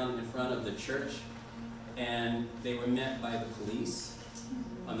marching down in front of the church, and they were met by the police.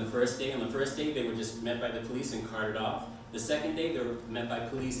 On the first day, they were just met by the police and carted off. The second day, they were met by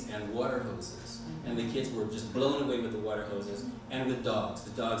police and water hoses. And the kids were just blown away with the water hoses and with dogs.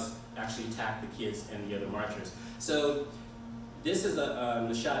 The dogs actually attacked the kids and the other marchers. So this is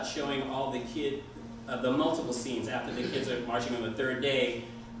a shot showing all the multiple scenes. After the kids are marching on the 3rd day,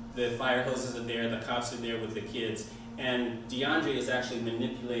 the fire hoses are there, the cops are there with the kids, and DeAndre is actually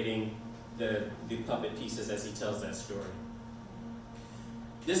manipulating the puppet pieces as he tells that story.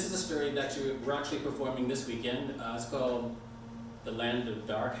 This is a story that we're actually performing this weekend. It's called The Land of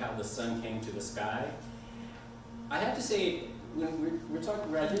Dark, How the Sun Came to the Sky. I have to say, when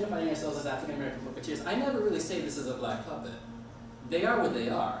we're identifying ourselves as African American puppeteers, I never really say this is a black puppet. They are what they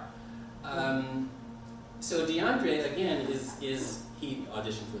are. So DeAndre, again, he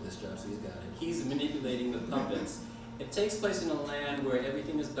auditioned for this job, so he's got it. He's manipulating the puppets. It takes place in a land where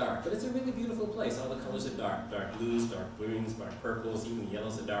everything is dark, but it's a really beautiful place. All the colors are dark. Dark blues, dark greens, dark purples, even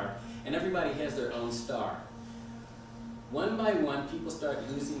yellows are dark. And everybody has their own star. One by one, people start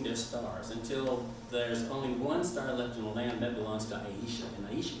losing their stars until there's only one star left in the land that belongs to Aisha. And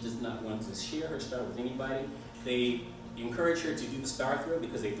Aisha does not want to share her star with anybody. They encourage her to do the star throw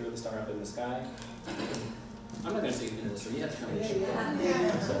because they throw the star up in the sky. I'm not going to say anything else, so you have to come and show.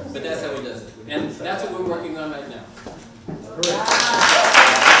 But that's how he does it. And that's what we're working on right now.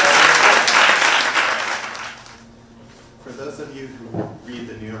 For those of you who read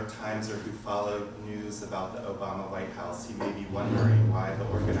the New York followed news about the Obama White House, you may be wondering why the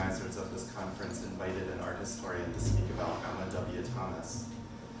organizers of this conference invited an art historian to speak about Emma W. Thomas.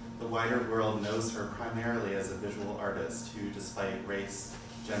 The wider world knows her primarily as a visual artist who, despite race,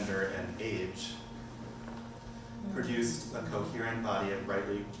 gender, and age, produced a coherent body of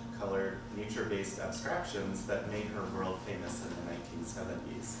brightly colored, nature-based abstractions that made her world famous in the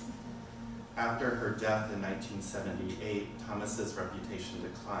 1970s. After her death in 1978, Thomas's reputation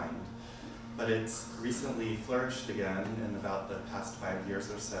declined, but it's recently flourished again in about the past 5 years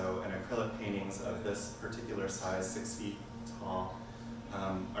or so, and acrylic paintings of this particular size, 6 feet tall,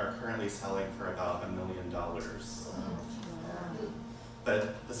 are currently selling for about $1 million.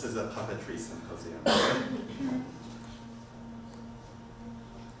 But this is a puppetry symposium.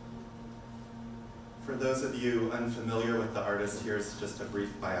 For those of you unfamiliar with the artist, here's just a brief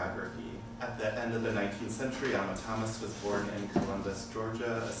biography. At the end of the 19th century, Emma Thomas was born in Columbus,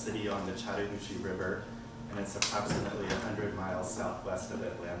 Georgia, a city on the Chattahoochee River, and it's approximately 100 miles southwest of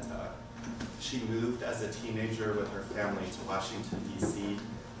Atlanta. She moved as a teenager with her family to Washington, D.C.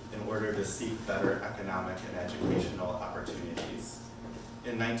 in order to seek better economic and educational opportunities.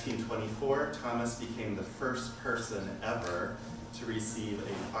 In 1924, Thomas became the first person ever to receive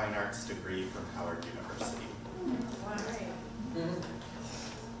a fine arts degree from Howard University.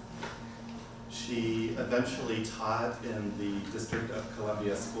 She eventually taught in the District of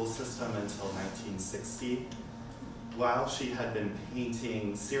Columbia school system until 1960. While she had been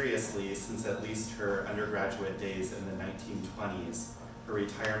painting seriously since at least her undergraduate days in the 1920s, her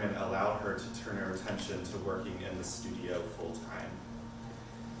retirement allowed her to turn her attention to working in the studio full-time.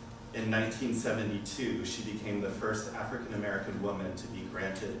 In 1972, she became the first African-American woman to be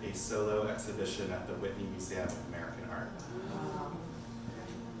granted a solo exhibition at the Whitney Museum of American Art.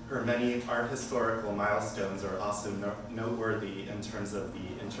 Her many art historical milestones are also noteworthy in terms of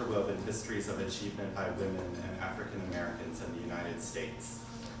the interwoven histories of achievement by women and African Americans in the United States.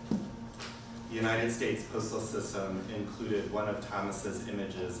 The United States Postal System included one of Thomas's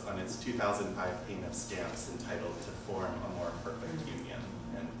images on its 2005 pane of stamps entitled "To Form a More Perfect Union,"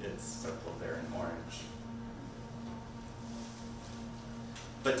 and it's circled there in orange.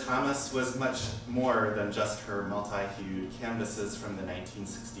 But Thomas was much more than just her multi-hued canvases from the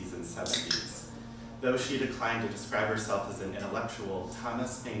 1960s and 70s. Though she declined to describe herself as an intellectual,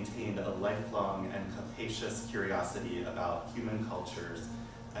 Thomas maintained a lifelong and capacious curiosity about human cultures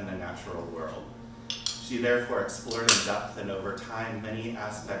and the natural world. She therefore explored in depth and over time many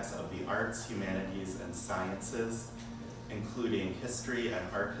aspects of the arts, humanities, and sciences, including history and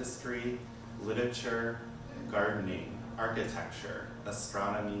art history, literature, gardening, architecture,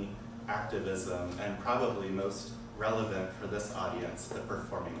 astronomy, activism, and probably most relevant for this audience, the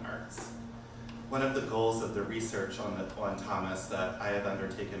performing arts. One of the goals of the research on Thomas that I have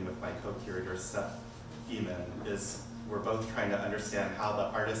undertaken with my co-curator Seth Feeman is we're both trying to understand how the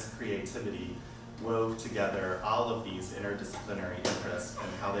artist's creativity wove together all of these interdisciplinary interests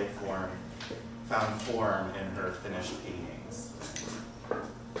and how they found form in her finished paintings.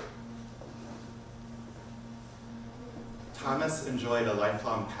 Thomas enjoyed a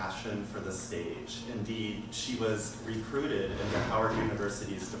lifelong passion for the stage. Indeed, she was recruited into Howard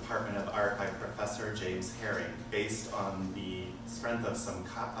University's Department of Art by Professor James Herring based on the strength of some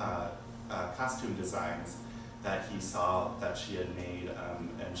costume designs that he saw that she had made,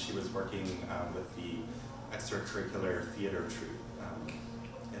 and she was working with the extracurricular theater troupe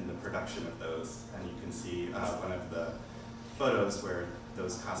in the production of those. And you can see one of the photos where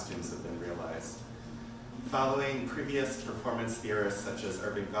those costumes have been realized. Following previous performance theorists such as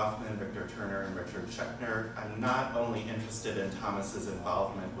Irving Goffman, Victor Turner, and Richard Schechner, I'm not only interested in Thomas's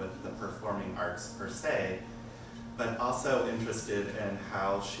involvement with the performing arts per se, but also interested in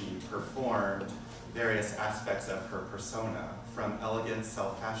how she performed various aspects of her persona, from elegant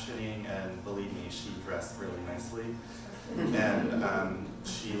self-fashioning, and believe me, she dressed really nicely. And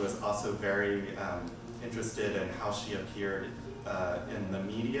she was also very interested in how she appeared in the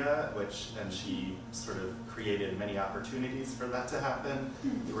media, and she sort of created many opportunities for that to happen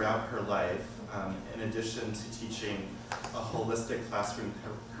throughout her life, in addition to teaching a holistic classroom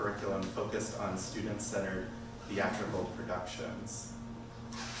curriculum focused on student-centered theatrical productions.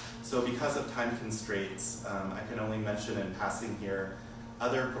 So because of time constraints, I can only mention in passing here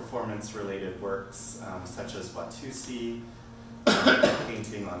other performance-related works, such as Watusi,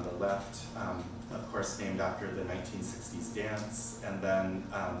 painting on the left, of course named after the 1960s dance, and then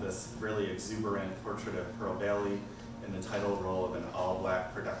this really exuberant portrait of Pearl Bailey in the title role of an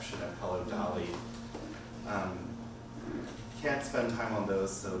all-black production of Hello Dolly. Can't spend time on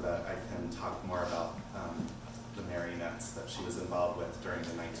those so that I can talk more about the Marionettes that she was involved with during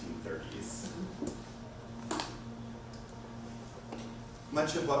the 1930s.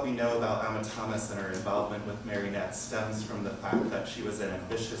 Much of what we know about Alma Thomas and her involvement with Marionette stems from the fact that she was an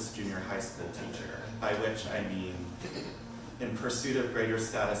ambitious junior high school teacher, by which I mean, in pursuit of greater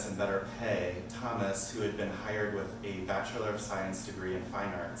status and better pay, Thomas, who had been hired with a Bachelor of Science degree in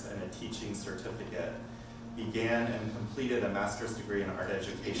Fine Arts and a teaching certificate, began and completed a master's degree in art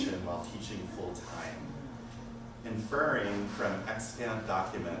education while teaching full-time. Inferring from extant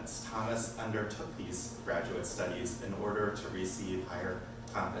documents, Thomas undertook these graduate studies in order to receive higher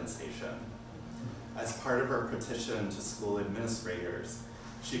compensation. As part of her petition to school administrators,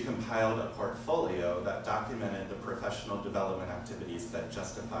 she compiled a portfolio that documented the professional development activities that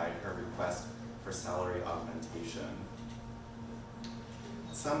justified her request for salary augmentation.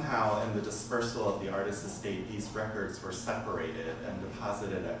 Somehow, in the dispersal of the artist's estate, these records were separated and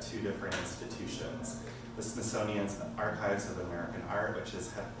deposited at two different institutions: the Smithsonian's Archives of American Art, which is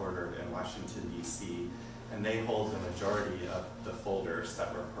headquartered in Washington, D.C., and they hold the majority of the folders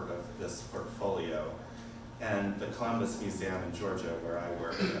that were part of this portfolio, and the Columbus Museum in Georgia, where I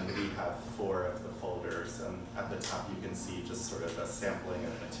work, and we have 4 of the folders. And at the top you can see just sort of a sampling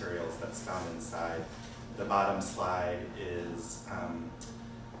of materials that's found inside. The bottom slide is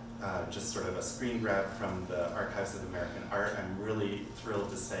just sort of a screen grab from the Archives of American Art. I'm really thrilled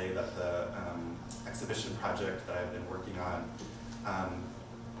to say that the exhibition project that I've been working on,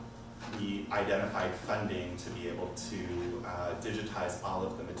 we identified funding to be able to digitize all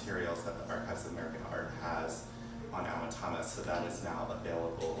of the materials that the Archives of American Art has on Alma Thomas, so that is now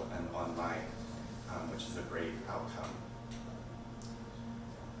available and online, which is a great outcome.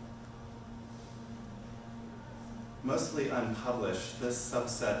 Mostly unpublished, this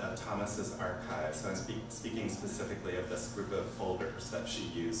subset of Thomas's archives, so I'm speaking specifically of this group of folders that she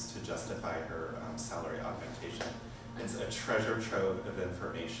used to justify her salary augmentation. It's a treasure trove of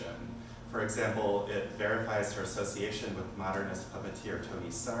information. For example, it verifies her association with modernist puppeteer Tony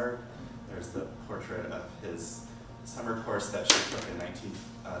Sarg. There's the portrait of his summer course that she took in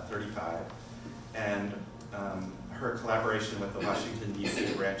 1935. And her collaboration with the Washington,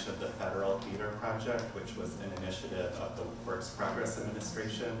 D.C. branch of the Federal Theater Project, which was an initiative of the Works Progress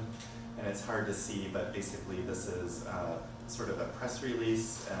Administration. And it's hard to see, but basically this is sort of a press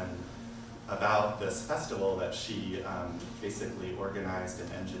release and about this festival that she basically organized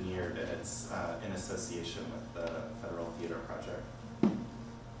and engineered, and it's in association with the Federal Theater Project.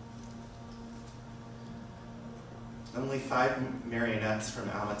 Only 5 marionettes from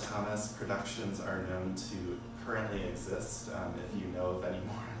Alma Thomas productions are known to currently exist. If you know of any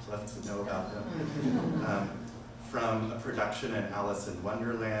more, I'd love to know about them. From a production in Alice in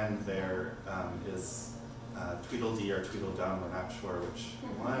Wonderland, there is Tweedledee or Tweedledum, we're not sure which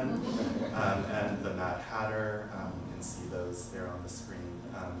one, and the Mad Hatter. You can see those there on the screen.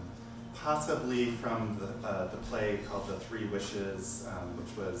 Possibly from the play called The Three Wishes,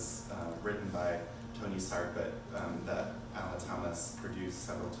 which was written by Tony Sarg, but that Alma Thomas produced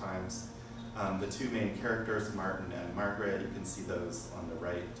several times. The 2 main characters, Martin and Margaret, you can see those on the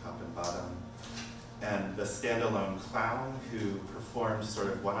right, top and bottom. And the standalone clown who performed sort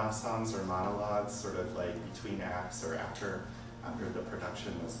of one-off songs or monologues, sort of like between acts or after the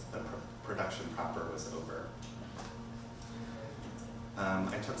production proper was over.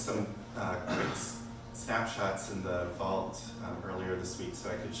 I took some quick snapshots in the vault earlier this week so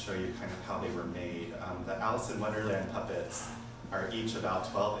I could show you kind of how they were made. The Alice in Wonderland puppets are each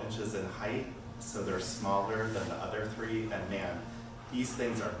about 12 inches in height, so they're smaller than the other 3, and man, these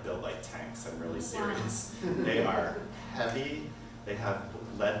things are built like tanks, I'm really serious. They are heavy, they have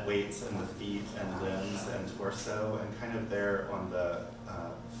lead weights in the feet and limbs and torso, and kind of there on the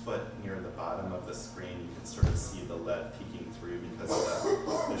foot near the bottom of the screen, you can sort of see the lead peeking through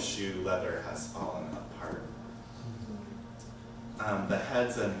because the shoe leather has fallen apart. The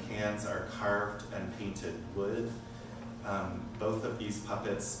heads and hands are carved and painted wood. Both of these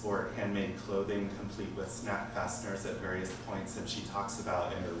puppets sport handmade clothing complete with snap fasteners at various points, and she talks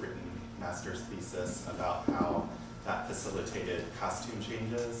about in her written master's thesis about how that facilitated costume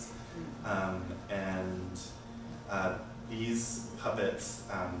changes. These puppets,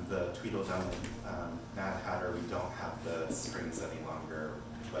 the Tweedledum and Mad Hatter, we don't have the strings any longer,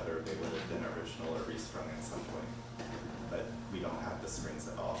 whether they would have been original or restrung at some point, but we don't have the strings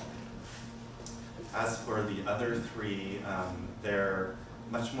at all. As for the other 3, they're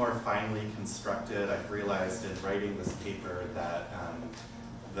much more finely constructed. I've realized in writing this paper that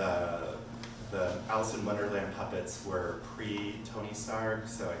the Alice in Wonderland puppets were pre-Tony Sarg,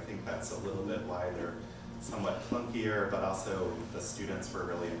 so I think that's a little bit why they're somewhat clunkier, but also the students were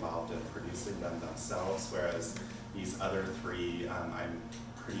really involved in producing them themselves, whereas these other three, I'm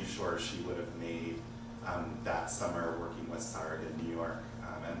pretty sure she would have made that summer working with SARD in New York.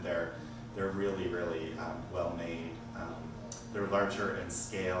 And they're really, really well made. They're larger in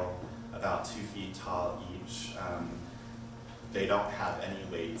scale, about 2 feet tall each. They don't have any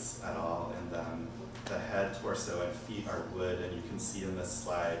weights at all in them. The head, torso, and feet are wood, and you can see in this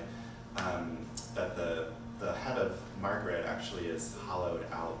slide that the head of Margaret actually is hollowed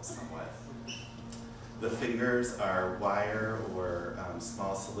out somewhat. The fingers are wire or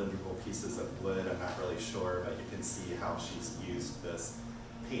small cylindrical pieces of wood. I'm not really sure, but you can see how she's used this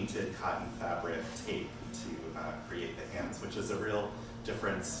painted cotton fabric tape to create the hands, which is a real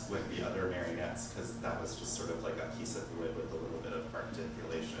difference with the other marionettes, because that was just sort of like a piece of wood with a little bit of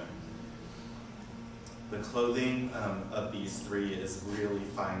articulation. The clothing of these three is really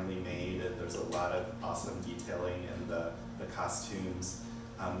finely made, and there's a lot of awesome detailing in the costumes.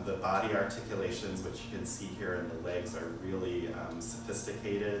 The body articulations, which you can see here in the legs, are really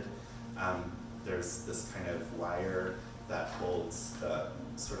sophisticated. There's this kind of wire that holds the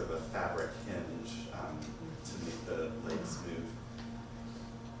sort of a fabric hinge to make the legs move.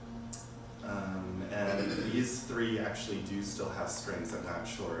 And these three actually do still have strings. I'm not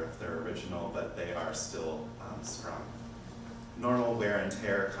sure if they're original, but they are still strung. Normal wear and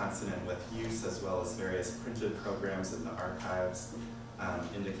tear consonant with use, as well as various printed programs in the archives,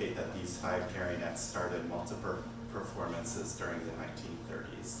 indicate that these 5 marionettes started multiple performances during the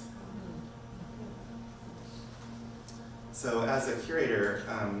 1930s. So as a curator,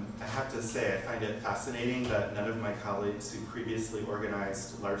 I have to say I find it fascinating that none of my colleagues who previously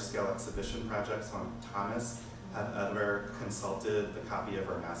organized large-scale exhibition projects on Thomas have ever consulted the copy of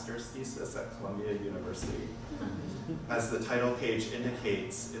her master's thesis at Columbia University. As the title page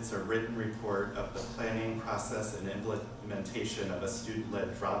indicates, it's a written report of the planning, process, and implementation of a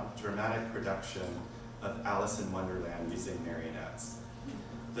student-led dramatic production of Alice in Wonderland using marionettes.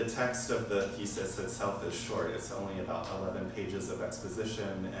 The text of the thesis itself is short. It's only about 11 pages of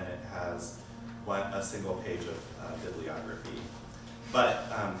exposition, and it has a single page of bibliography. But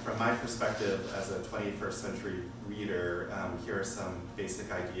from my perspective as a 21st century reader, here are some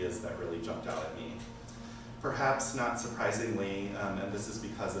basic ideas that really jumped out at me. Perhaps not surprisingly, and this is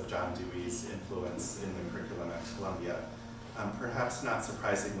because of John Dewey's influence in the curriculum at Columbia, perhaps not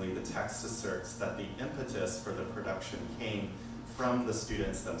surprisingly, the text asserts that the impetus for the production came from the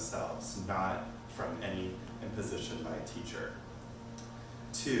students themselves, not from any imposition by a teacher.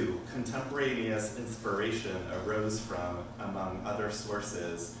 2, contemporaneous inspiration arose from, among other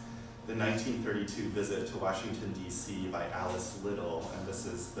sources, the 1932 visit to Washington, D.C. by Alice Little, and this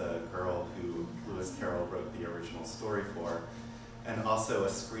is the girl who Lewis Carroll wrote the original story for, and also a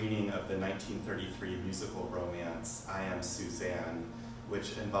screening of the 1933 musical romance, I Am Suzanne,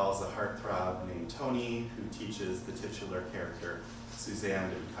 which involves a heartthrob named Tony who teaches the titular character Suzanne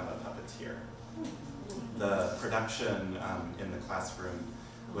to become a puppeteer. The production in the classroom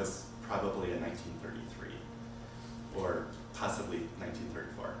was probably in 1933, or possibly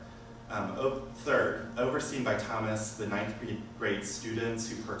 1934. Third, overseen by Thomas, the 9th grade students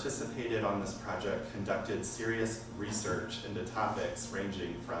who participated on this project conducted serious research into topics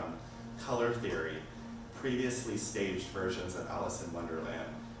ranging from color theory, previously staged versions of Alice in Wonderland,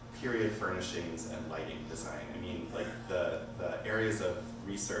 period furnishings, and lighting design. I mean, like the areas of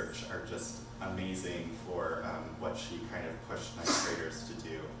research are just amazing for what she kind of pushed 9th graders to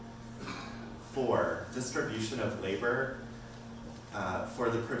do. 4, distribution of labor for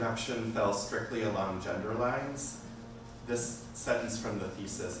the production fell strictly along gender lines. This sentence from the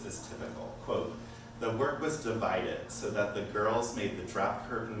thesis is typical. Quote, the work was divided so that the girls made the drop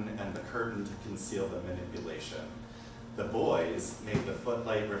curtain and the curtain to conceal the manipulation. The boys made the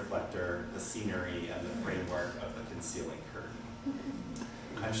footlight reflector, the scenery, and the framework of the concealing curtain.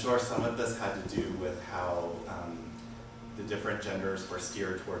 I'm sure some of this had to do with how the different genders were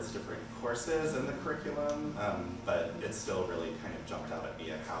steered towards different courses in the curriculum, but it still really kind of jumped out at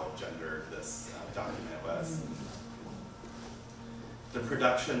me at how gendered this document was. The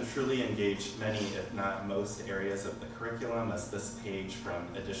production truly engaged many, if not most, areas of the curriculum, as this page from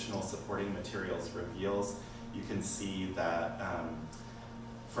additional supporting materials reveals. You can see that,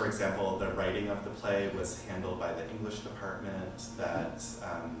 for example, the writing of the play was handled by the English department, that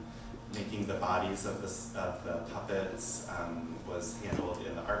making the bodies of the puppets was handled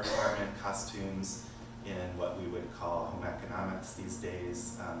in the art department, costumes in what we would call home economics these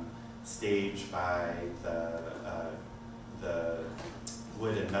days, staged by the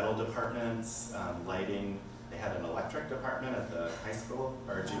wood and metal departments, lighting. They had an electric department at the high school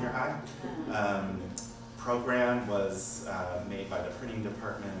or junior high. program was made by the printing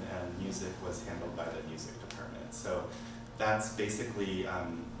department, and music was handled by the music department. So that's basically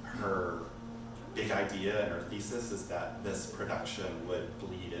her big idea and her thesis, is that this production would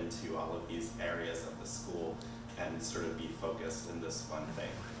bleed into all of these areas of the school and sort of be focused in this one thing.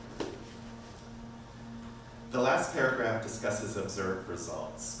 The last paragraph discusses observed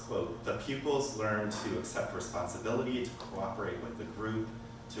results. Quote, the pupils learned to accept responsibility, to cooperate with the group,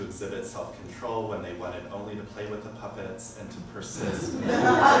 to exhibit self-control when they wanted only to play with the puppets, and to persist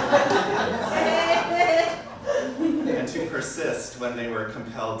when they were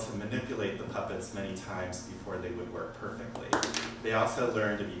compelled to manipulate the puppets many times before they would work perfectly. They also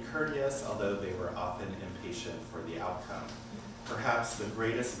learned to be courteous, although they were often impatient for the outcome. Perhaps the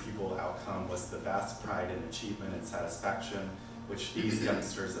greatest pupil outcome was the vast pride and achievement and satisfaction which these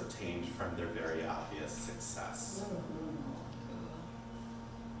youngsters obtained from their very obvious success.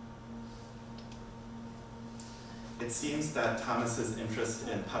 It seems that Thomas's interest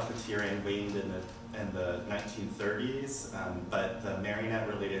in puppeteering waned in the 1930s, but the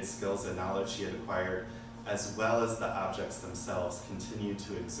marionette-related skills and knowledge she had acquired, as well as the objects themselves, continued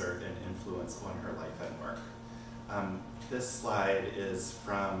to exert an influence on her life and work. This slide is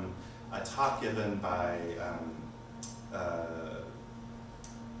from a talk given by a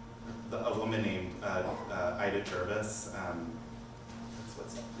woman named Ida Jervis.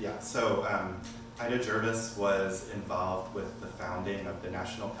 Ida Jervis was involved with the founding of the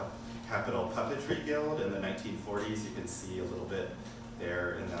National Capital Puppetry Guild in the 1940s. You can see a little bit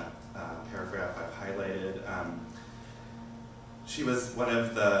there in that paragraph I've highlighted. She was one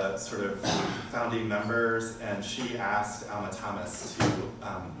of the sort of founding members, and she asked Alma Thomas to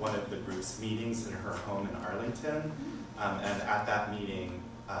one of the group's meetings in her home in Arlington. And at that meeting,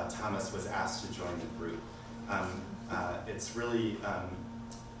 Thomas was asked to join the group. It's really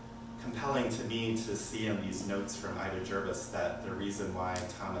compelling to me to see in these notes from Ida Jervis that the reason why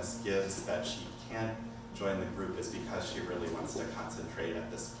Thomas gives that she can't join the group is because she really wants to concentrate at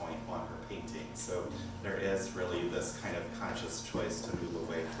this point on her painting. So there is really this kind of conscious choice to move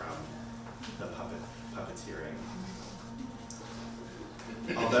away from the puppeteering.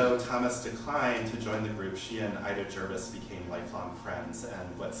 Although Thomas declined to join the group, she and Ida Jervis became lifelong friends.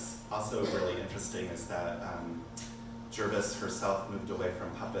 And what's also really interesting is that Jervis herself moved away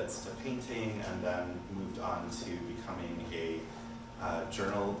from puppets to painting, and then moved on to becoming a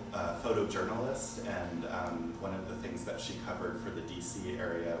photojournalist. And one of the things that she covered for the DC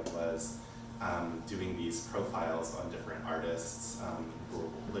area was doing these profiles on different artists who were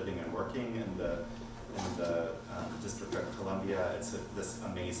living and working in the District of Columbia. It's this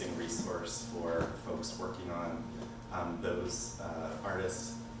amazing resource for folks working on those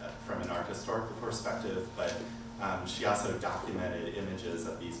artists from an art historical perspective, but she also documented images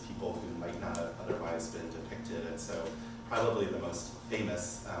of these people who might not have otherwise been depicted. And so probably the most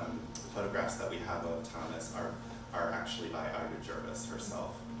famous photographs that we have of Thomas are actually by Ida Jervis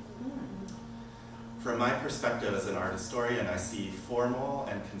herself. From my perspective as an art historian, I see formal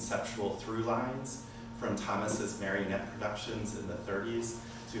and conceptual through lines from Thomas's marionette productions in the 30s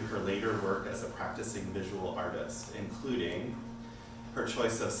to her later work as a practicing visual artist, including her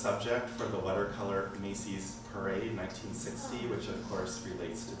choice of subject for the watercolor Macy's Parade 1960, which of course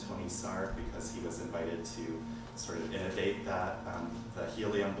relates to Tony Sard because he was invited to sort of innovate that, the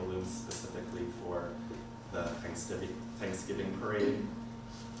helium balloons specifically for the Thanksgiving Parade.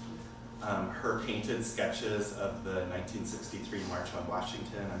 Her painted sketches of the 1963 March on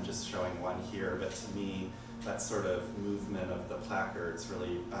Washington. I'm just showing one here, but to me, that sort of movement of the placards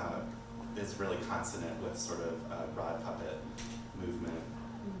really is really consonant with sort of rod puppet movement.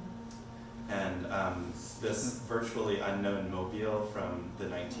 And this virtually unknown mobile from the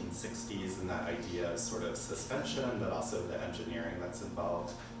 1960s and that idea of sort of suspension, but also the engineering that's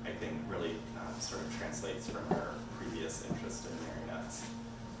involved, I think really sort of translates from her previous interest in marionettes.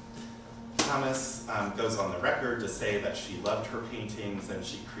 Thomas goes on the record to say that she loved her paintings and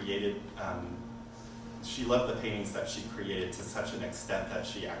she loved the paintings that she created to such an extent that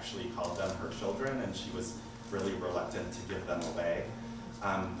she actually called them her children, and she was really reluctant to give them away.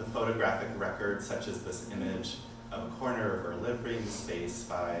 The photographic record, such as this image of a corner of her living space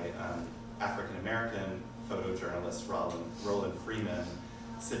by African-American photojournalist Roland Freeman,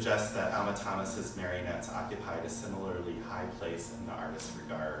 suggests that Alma Thomas's marionettes occupied a similarly high place in the artist's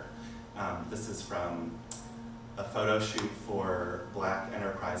regard. This is from a photo shoot for Black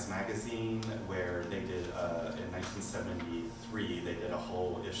Enterprise magazine, where they did, in 1973, they did a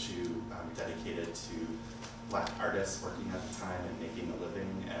whole issue dedicated to Black artists working at the time and making a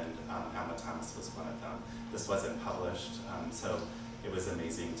living, and Alma Thomas was one of them. This wasn't published, so it was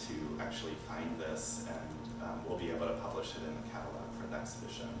amazing to actually find this, and we'll be able to publish it in the catalog for the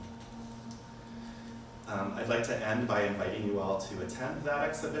exhibition. I'd like to end by inviting you all to attend that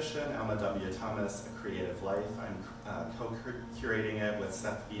exhibition, Alma W. Thomas, A Creative Life. I'm co-curating it with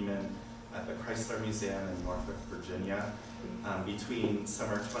Seth Beeman at the Chrysler Museum in Norfolk, Virginia. Between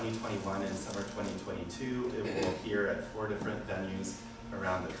summer 2021 and summer 2022, it will appear at 4 different venues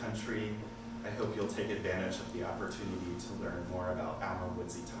around the country. I hope you'll take advantage of the opportunity to learn more about Alma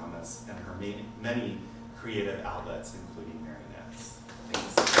Woodsey Thomas and her many creative outlets, including marionettes.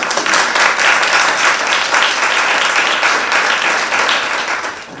 Thanks.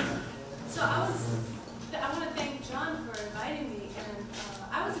 So I want to thank John for inviting me, and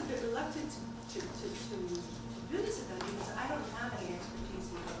I was a bit reluctant to do this event because I don't have any expertise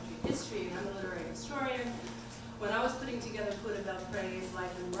in poetry history, and I'm a literary historian. When I was putting together Belpré's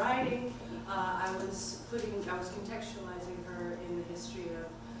life and writing, I was contextualizing her in the history of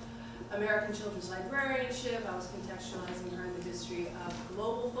American children's librarianship. I was contextualizing her in the history of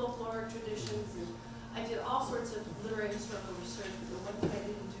global folkloric traditions, and I did all sorts of literary historical research, but the one thing I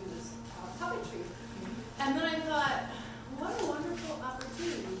didn't do was puppetry. And then I thought, what a wonderful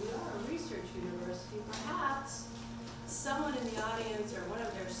opportunity. We are a research university. Perhaps someone in the audience or one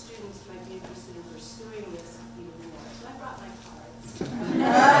of their students might be interested in pursuing this even more. So I brought my cards.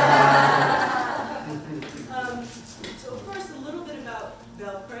 So first, a little bit about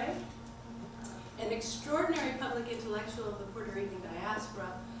Belpré. An extraordinary public intellectual of the Puerto Rican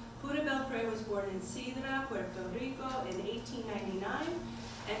diaspora, Pura Belpré was born in Sidra, Puerto Rico in 1899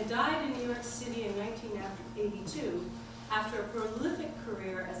 and died in New York City in 1982 after a prolific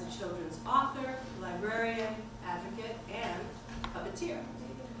career as a children's author, librarian, advocate, and puppeteer.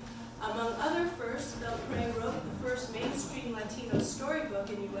 Among other firsts, Belpré wrote the first mainstream Latino storybook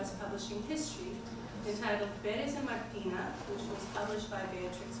in U.S. publishing history, entitled Pérez y Martina, which was published by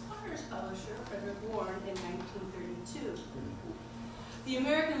Beatrix Potter's publisher, Frederick Warren, in 1932. The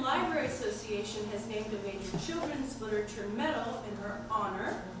American Library Association has named a major children's literature medal in her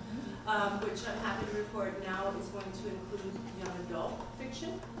honor, which I'm happy to report now is going to include young adult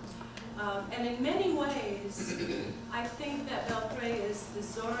fiction. And in many ways, I think that Belpré is the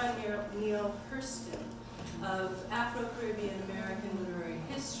Zora Neale Hurston of Afro-Caribbean American literary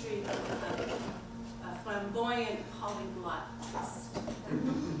history, a flamboyant polyglotist.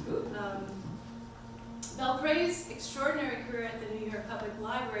 Belpré's extraordinary career at the New York Public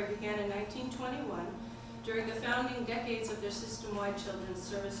Library began in 1921 during the founding decades of their system-wide children's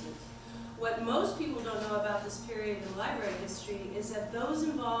services. What most people don't know about this period in library history is that those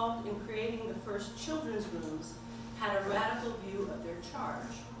involved in creating the first children's rooms had a radical view of their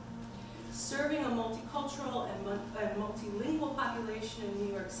charge. Serving a multicultural and multilingual population in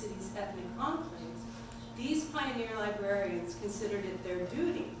New York City's ethnic enclaves, these pioneer librarians considered it their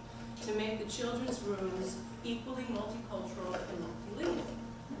duty to make the children's rooms equally multicultural and multilingual.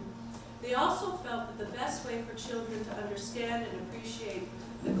 They also felt that the best way for children to understand and appreciate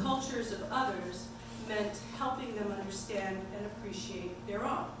the cultures of others meant helping them understand and appreciate their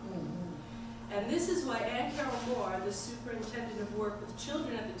own. And this is why Ann Carroll Moore, the superintendent of work with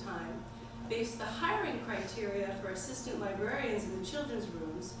children at the time, based the hiring criteria for assistant librarians in the children's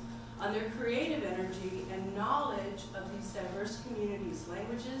rooms on their creative energy and knowledge of these diverse communities'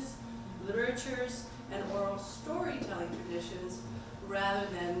 languages, literatures, and oral storytelling traditions, rather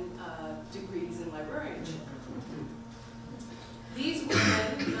than degrees in librarianship. These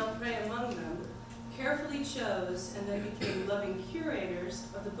women, Belpré among them, carefully chose and then became loving curators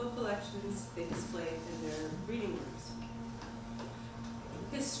of the book collections they displayed in their reading rooms.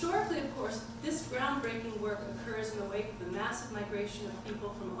 Historically, of course, this groundbreaking work occurs in the wake of the massive migration of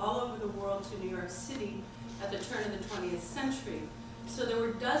people from all over the world to New York City at the turn of the 20th century. So there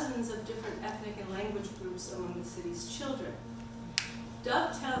were dozens of different ethnic and language groups among the city's children.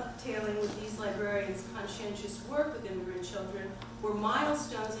 Dovetailing with these librarians' conscientious work with immigrant children were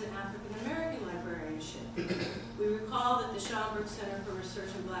milestones in African American librarianship. We recall that the Schomburg Center for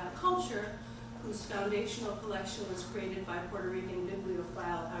Research in Black Culture, whose foundational collection was created by Puerto Rican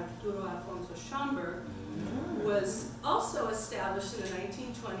bibliophile Arturo Alfonso Schomburg, was also established in the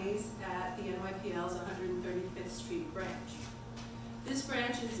 1920s at the NYPL's 135th Street branch. This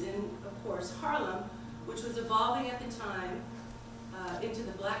branch is in, of course, Harlem, which was evolving at the time into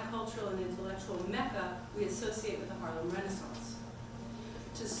the Black cultural and intellectual mecca we associate with the Harlem Renaissance.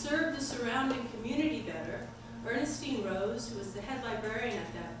 To serve the surrounding community better, Ernestine Rose, who was the head librarian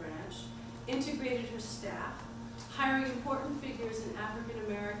at that branch, integrated her staff, hiring important figures in African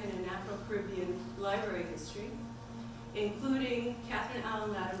American and Afro-Caribbean library history, including Catherine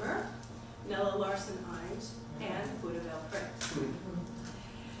Allen Latimer, Nella Larson-Hines, and Pura Belpré.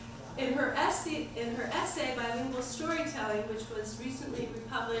 In her essay, Bilingual Storytelling, which was recently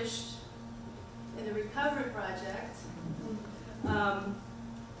republished in the Recovery Project,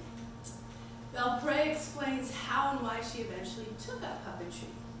 Belpré explains how and why she eventually took up puppetry.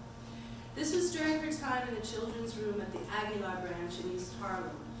 This was during her time in the children's room at the Aguilar branch in East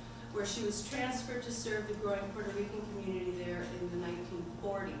Harlem, where she was transferred to serve the growing Puerto Rican community there in the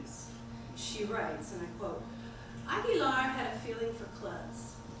 1940s. She writes, and I quote, "Aguilar had a feeling for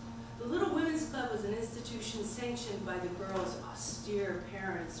clubs. The Little Women's Club was an institution sanctioned by the girls' austere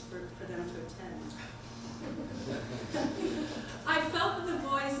parents for them to attend. I felt that the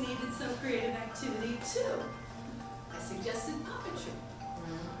boys needed some creative activity too. I suggested puppetry.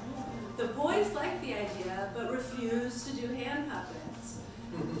 The boys liked the idea, but refused to do hand puppets.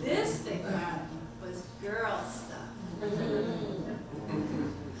 This, they thought, was girl stuff.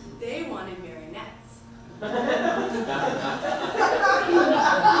 They wanted marionettes.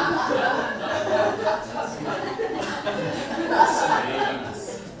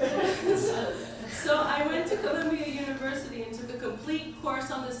 So I went to Columbia University and took a complete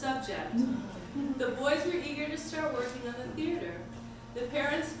course on the subject. The boys were eager to start working on the theater. The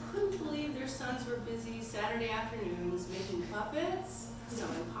parents couldn't believe their sons were busy Saturday afternoons making puppets,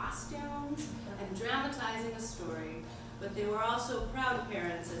 sewing costumes, and dramatizing a story, but they were also proud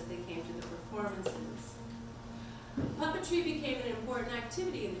parents as they came to the performances. Puppetry became an important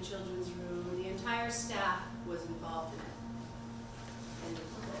activity in the children's room. The entire staff was involved in it. End of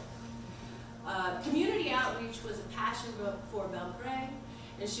quote. Community outreach was a passion for Belpré,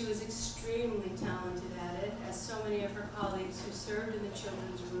 and she was extremely talented at it, as so many of her colleagues who served in the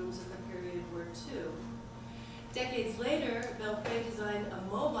children's rooms of the period were too. Decades later, Belpré designed a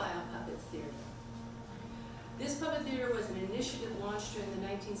mobile puppet theater. This puppet theater was an initiative launched during the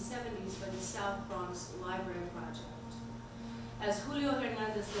 1970s by the South Bronx Library Project. As Julio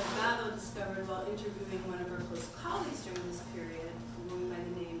Hernandez Delgado discovered while interviewing one of her close colleagues during this period,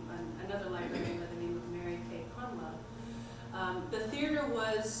 another librarian by the name of Mary Kay Conwell, the theater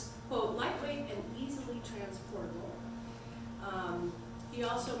was, quote, lightweight and easily transportable. He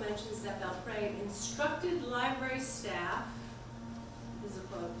also mentions that Belpré instructed library staff, this is a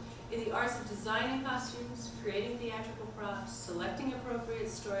quote, in the arts of designing costumes, creating theatrical props, selecting appropriate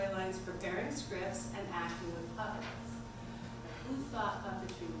storylines, preparing scripts, and acting with puppets. Who thought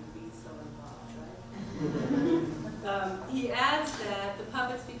puppetry would be so involved, right? He adds that the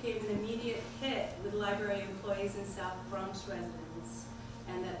puppets became an immediate hit with library employees and South Bronx residents,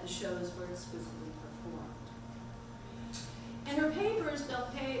 and that the shows were exquisitely performed. In her papers,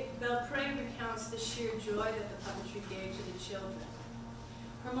 Belpré recounts the sheer joy that the puppetry gave to the children.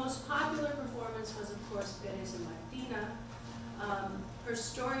 Her most popular performance was, of course, Pérez and Martina. Her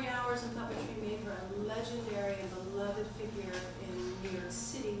story hours in puppetry made her a legendary and beloved figure in New York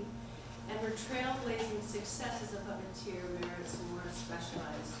City, and her trailblazing success as a puppeteer merits more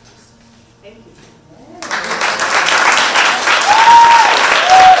specialized research. Thank you.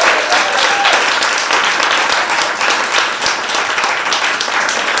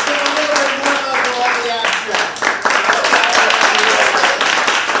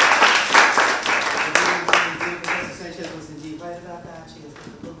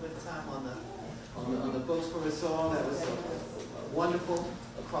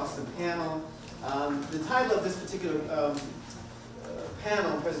 The title of this particular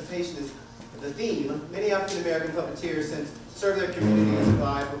panel presentation is the theme. Many African American puppeteers serve their communities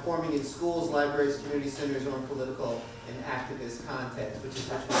by performing in schools, libraries, community centers, or in political and activist contexts, which is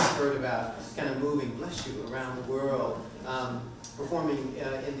what we've heard about, kind of moving, bless you, around the world, performing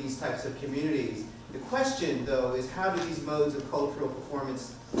in these types of communities. The question, though, is how do these modes of cultural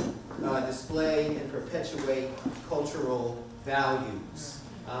performance display and perpetuate cultural values?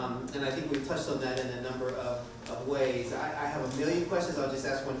 And I think we've touched on that in a number of ways. I have a million questions. I'll just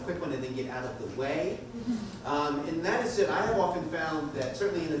ask one quick one and then get out of the way. And that is that I have often found that,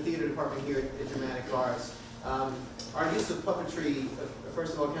 certainly in the theater department here at Dramatic Arts, our use of puppetry,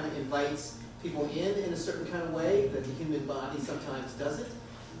 first of all, kind of invites people in a certain kind of way that the human body sometimes doesn't.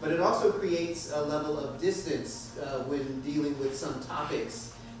 But it also creates a level of distance when dealing with some topics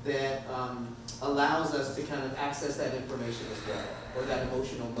that allows us to kind of access that information as well, or that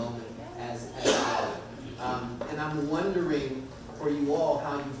emotional moment as well. And I'm wondering for you all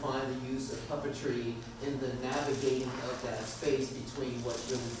how you find the use of puppetry in the navigating of that space between what's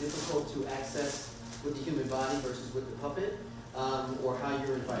really difficult to access with the human body versus with the puppet, or how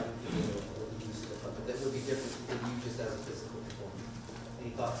you're inviting people to the use of the puppet that would be different than you just as a physical performer.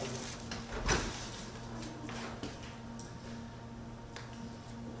 Any thoughts on that?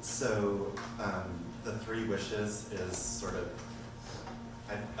 So the Three Wishes is sort of,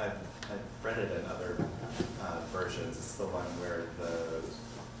 I've read it in other versions. It's the one where the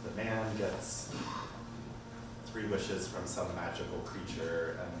man gets 3 wishes from some magical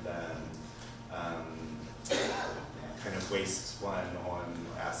creature, and then kind of wastes one on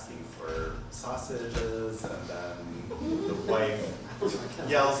asking for sausages, and then the wife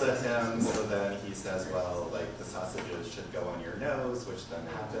yells at him, so then he says, well, like, the sausages should go on your nose, which then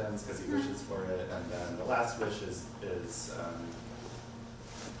happens because he wishes for it, and then the last wish is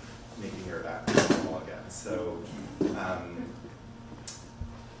making her back to normal again. So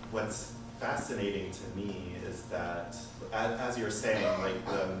what's fascinating to me is that, as you're saying, like,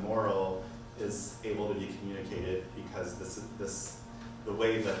 the moral is able to be communicated because the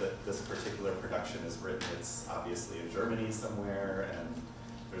way that this particular production is written, it's obviously in Germany somewhere, and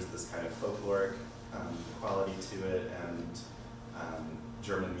there's this kind of folkloric quality to it, and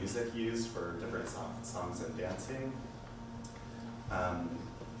German music used for different songs and dancing.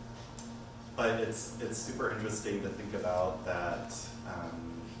 But it's super interesting to think about that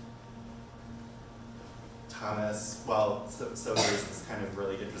Thomas, well, so there's this kind of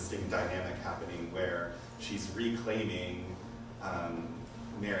really interesting dynamic happening where she's reclaiming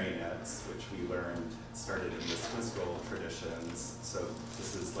marionettes, which we learned started in the Swizzle traditions. So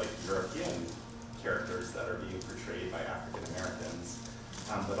this is like European characters that are being portrayed by African Americans.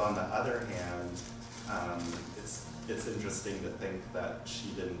 But on the other hand, it's interesting to think that she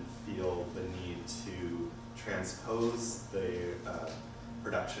didn't feel the need to transpose the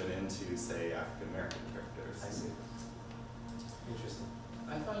production into, say, African American characters. I see. Interesting.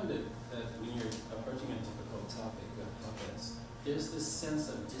 I find that when you're approaching a difficult topic of puppets, there's this sense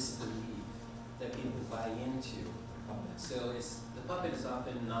of disbelief that people buy into puppets. So the puppet is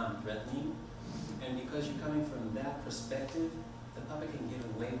often non-threatening, and because you're coming from that perspective, the puppet can get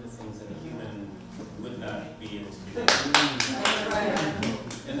away with things that a human would not be able to do.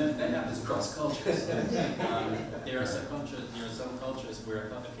 And that happens across cultures. There are some cultures where a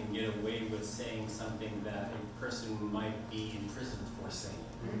puppet can get away with saying something that a person might be imprisoned for saying,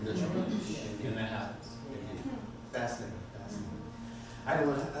 and that happens. Fascinating, fascinating. I don't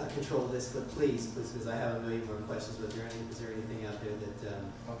want to control this, but please, because I have a million more questions. But is there anything out there that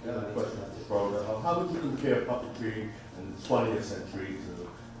Okay, I have a question for how would you compare puppetry in the 20th century to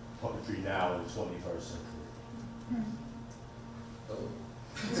puppetry now in the 21st century?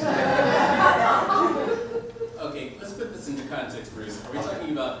 Okay, let's put this into context, Bruce. Are we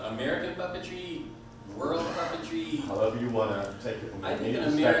talking about American puppetry, world puppetry? However you want to take it from I think in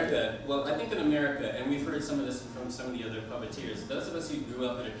America, and we've heard some of this from some of the other puppeteers, those of us who grew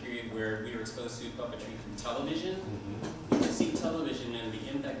up in a period where we were exposed to puppetry from television, you can see television and the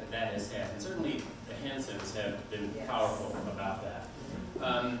impact that has had. And certainly the Hansons have been powerful about that.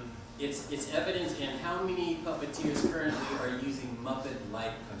 It's evident in how many puppeteers currently are using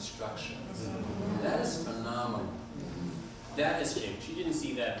Muppet-like constructions. That is phenomenal. That has changed. You didn't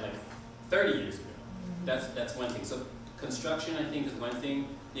see that like 30 years ago. That's one thing. So construction, I think, is one thing.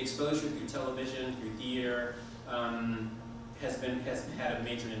 The exposure through television, through theater, has had a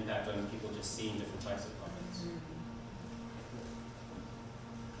major impact on people just seeing different types of puppets.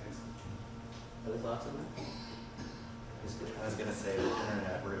 Other thoughts on that? I was going to say the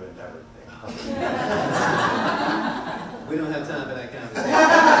internet ruined everything. We don't have time for that conversation.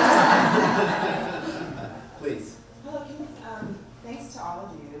 Please. Hello, thanks to all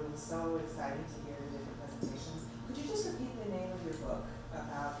of you. It was so exciting to hear the different presentations. Could you just repeat the name of your book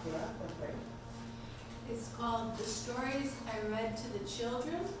about Pura? Belpré? It's called The Stories I Read to the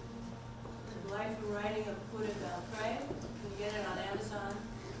Children, The Life and Writing of Pura Belpré. You can get it on Amazon.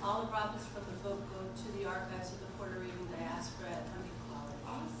 All the profits from the book go to the archives of the Puerto Rican diaspora at NYPL.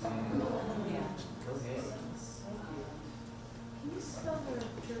 Awesome. Yeah. Okay. Thank you. Can you spell her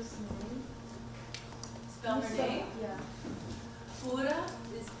first name? Spell her name? Yeah. Pura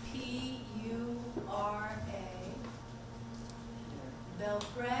is P-U-R-A.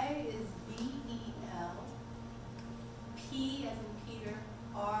 Belpré is B-E-L. P as in Peter,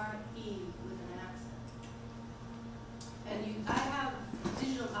 R-E with an accent. And I have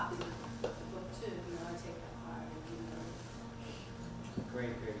digital copies of the book too, I take that part and give it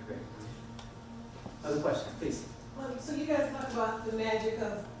Great. Other questions, please. So you guys talk about the magic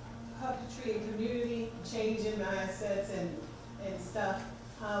of puppetry and community, changing mindsets and stuff.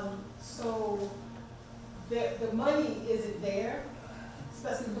 So the money isn't there,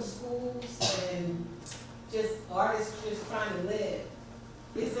 especially for schools and just artists just trying to live.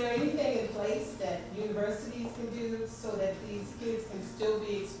 Is there anything in place that universities can do so that these kids can still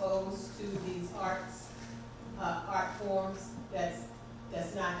be exposed to these art forms that's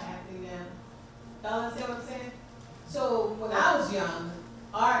that's not happening now. Y'all understand what I'm saying? So when I was young,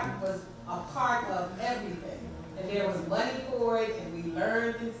 art was a part of everything. And there was money for it, and we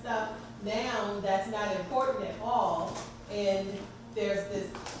learned and stuff. Now, that's not important at all, and there's this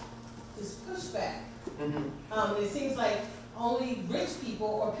pushback. It seems like only rich people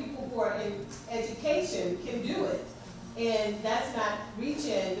or people who are in education can do it. And that's not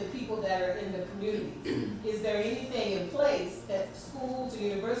reaching the people that are in the community. Is there anything in place that schools or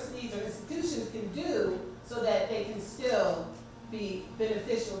universities or institutions can do so that they can still be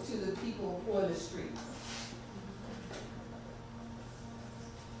beneficial to the people on the streets?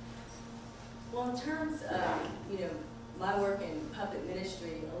 Well, in terms of, my work in puppet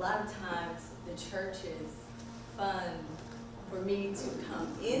ministry, a lot of times the churches fund for me to come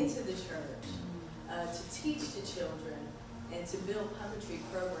into the church to teach the children and to build puppetry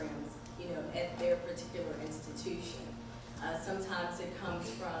programs, at their particular institution. Sometimes it comes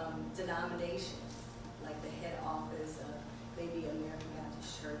from denominations, like the head office of maybe American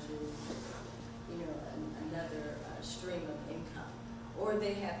Baptist churches, another stream of income. Or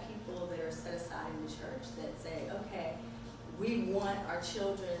they have people that are set aside in the church that say, okay, we want our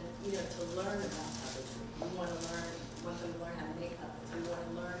children, to learn about puppetry. We want them to learn how to make puppets. We want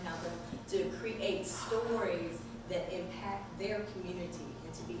to learn how to create stories that impact their community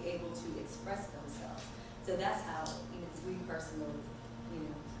and to be able to express themselves. So that's how, we personally,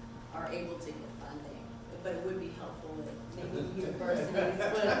 are able to get funding. But it would be helpful if maybe universities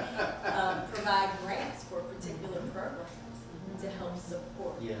would provide grants for particular programs to help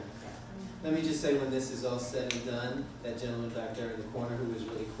support. Yeah. Let me just say, when this is all said and done, that gentleman back there in the corner who was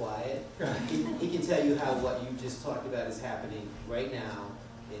really quiet, he can tell you how what you just talked about is happening right now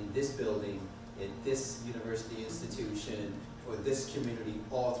in this building, in this university institution, for this community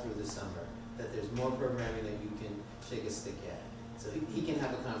all through the summer. That there's more programming that you can shake a stick at. So he can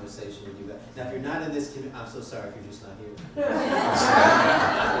have a conversation with you. Now, if you're not in this community, I'm so sorry if you're just not here.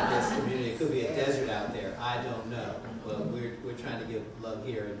 In this community, it could be a desert out there. I don't know. But we're trying to give love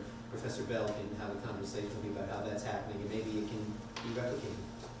here, and Professor Bell can have a conversation with you about how that's happening, and maybe it can be replicated.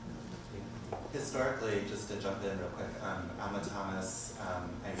 Yeah. Historically, just to jump in real quick, Alma Thomas,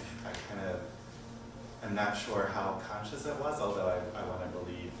 I'm not sure how conscious it was, although I want to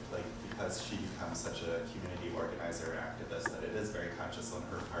believe, because she becomes such a community organizer and activist, that it is very conscious on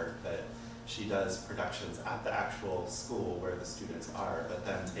her part that she does productions at the actual school where the students are, but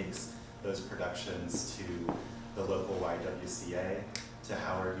then takes those productions to the local YWCA, to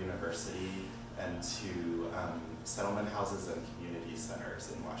Howard University, and to settlement houses and community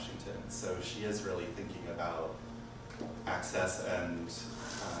centers in Washington. So she is really thinking about access and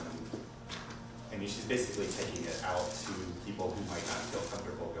she's basically taking it out to people who might not feel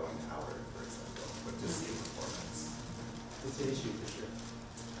comfortable going to Howard, for example, to see a performance. It's an issue for sure.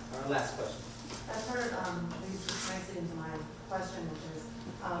 Our last question. That sort of leads nicely into my question, which is,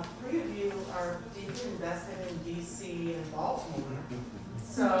 three of you are deeply invested in DC and Baltimore.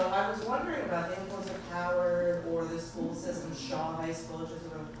 So I was wondering about the influence of Howard or the school system, Shaw High School, which is a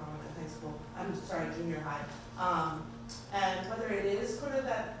prominent high school, junior high. And whether it is sort of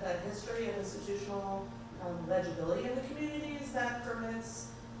that history of institutional legibility in the communities that permits,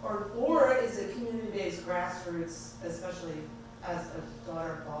 or is it community-based grassroots, especially as a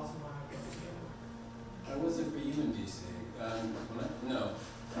daughter of Baltimore? I wasn't for you in DC. No.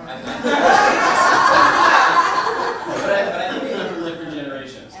 But I think we come from different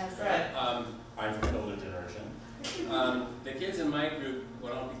generations. Right. I'm from an older generation. The kids in my group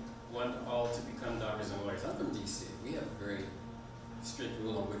want all to become doctors and lawyers. I'm from DC. We have a very strict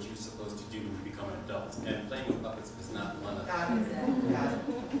rule on what you're supposed to do when you become an adult. And playing with puppets is not one of them.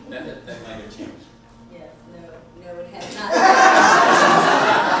 That might have changed. Yes, no, it has not.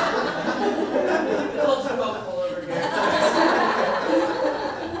 A little too hopeful over here.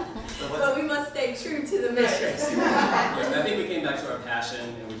 But we must stay true to the mission. Yeah, I think we came back to our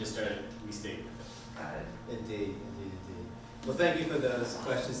passion and we stayed with it. Indeed. Well, thank you for those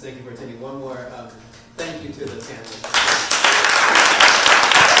questions. Thank you for attending. One more thank you to the panelists.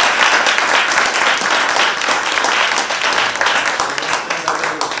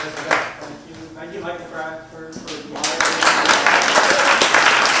 Thank you, Michael Bradford, for moderating.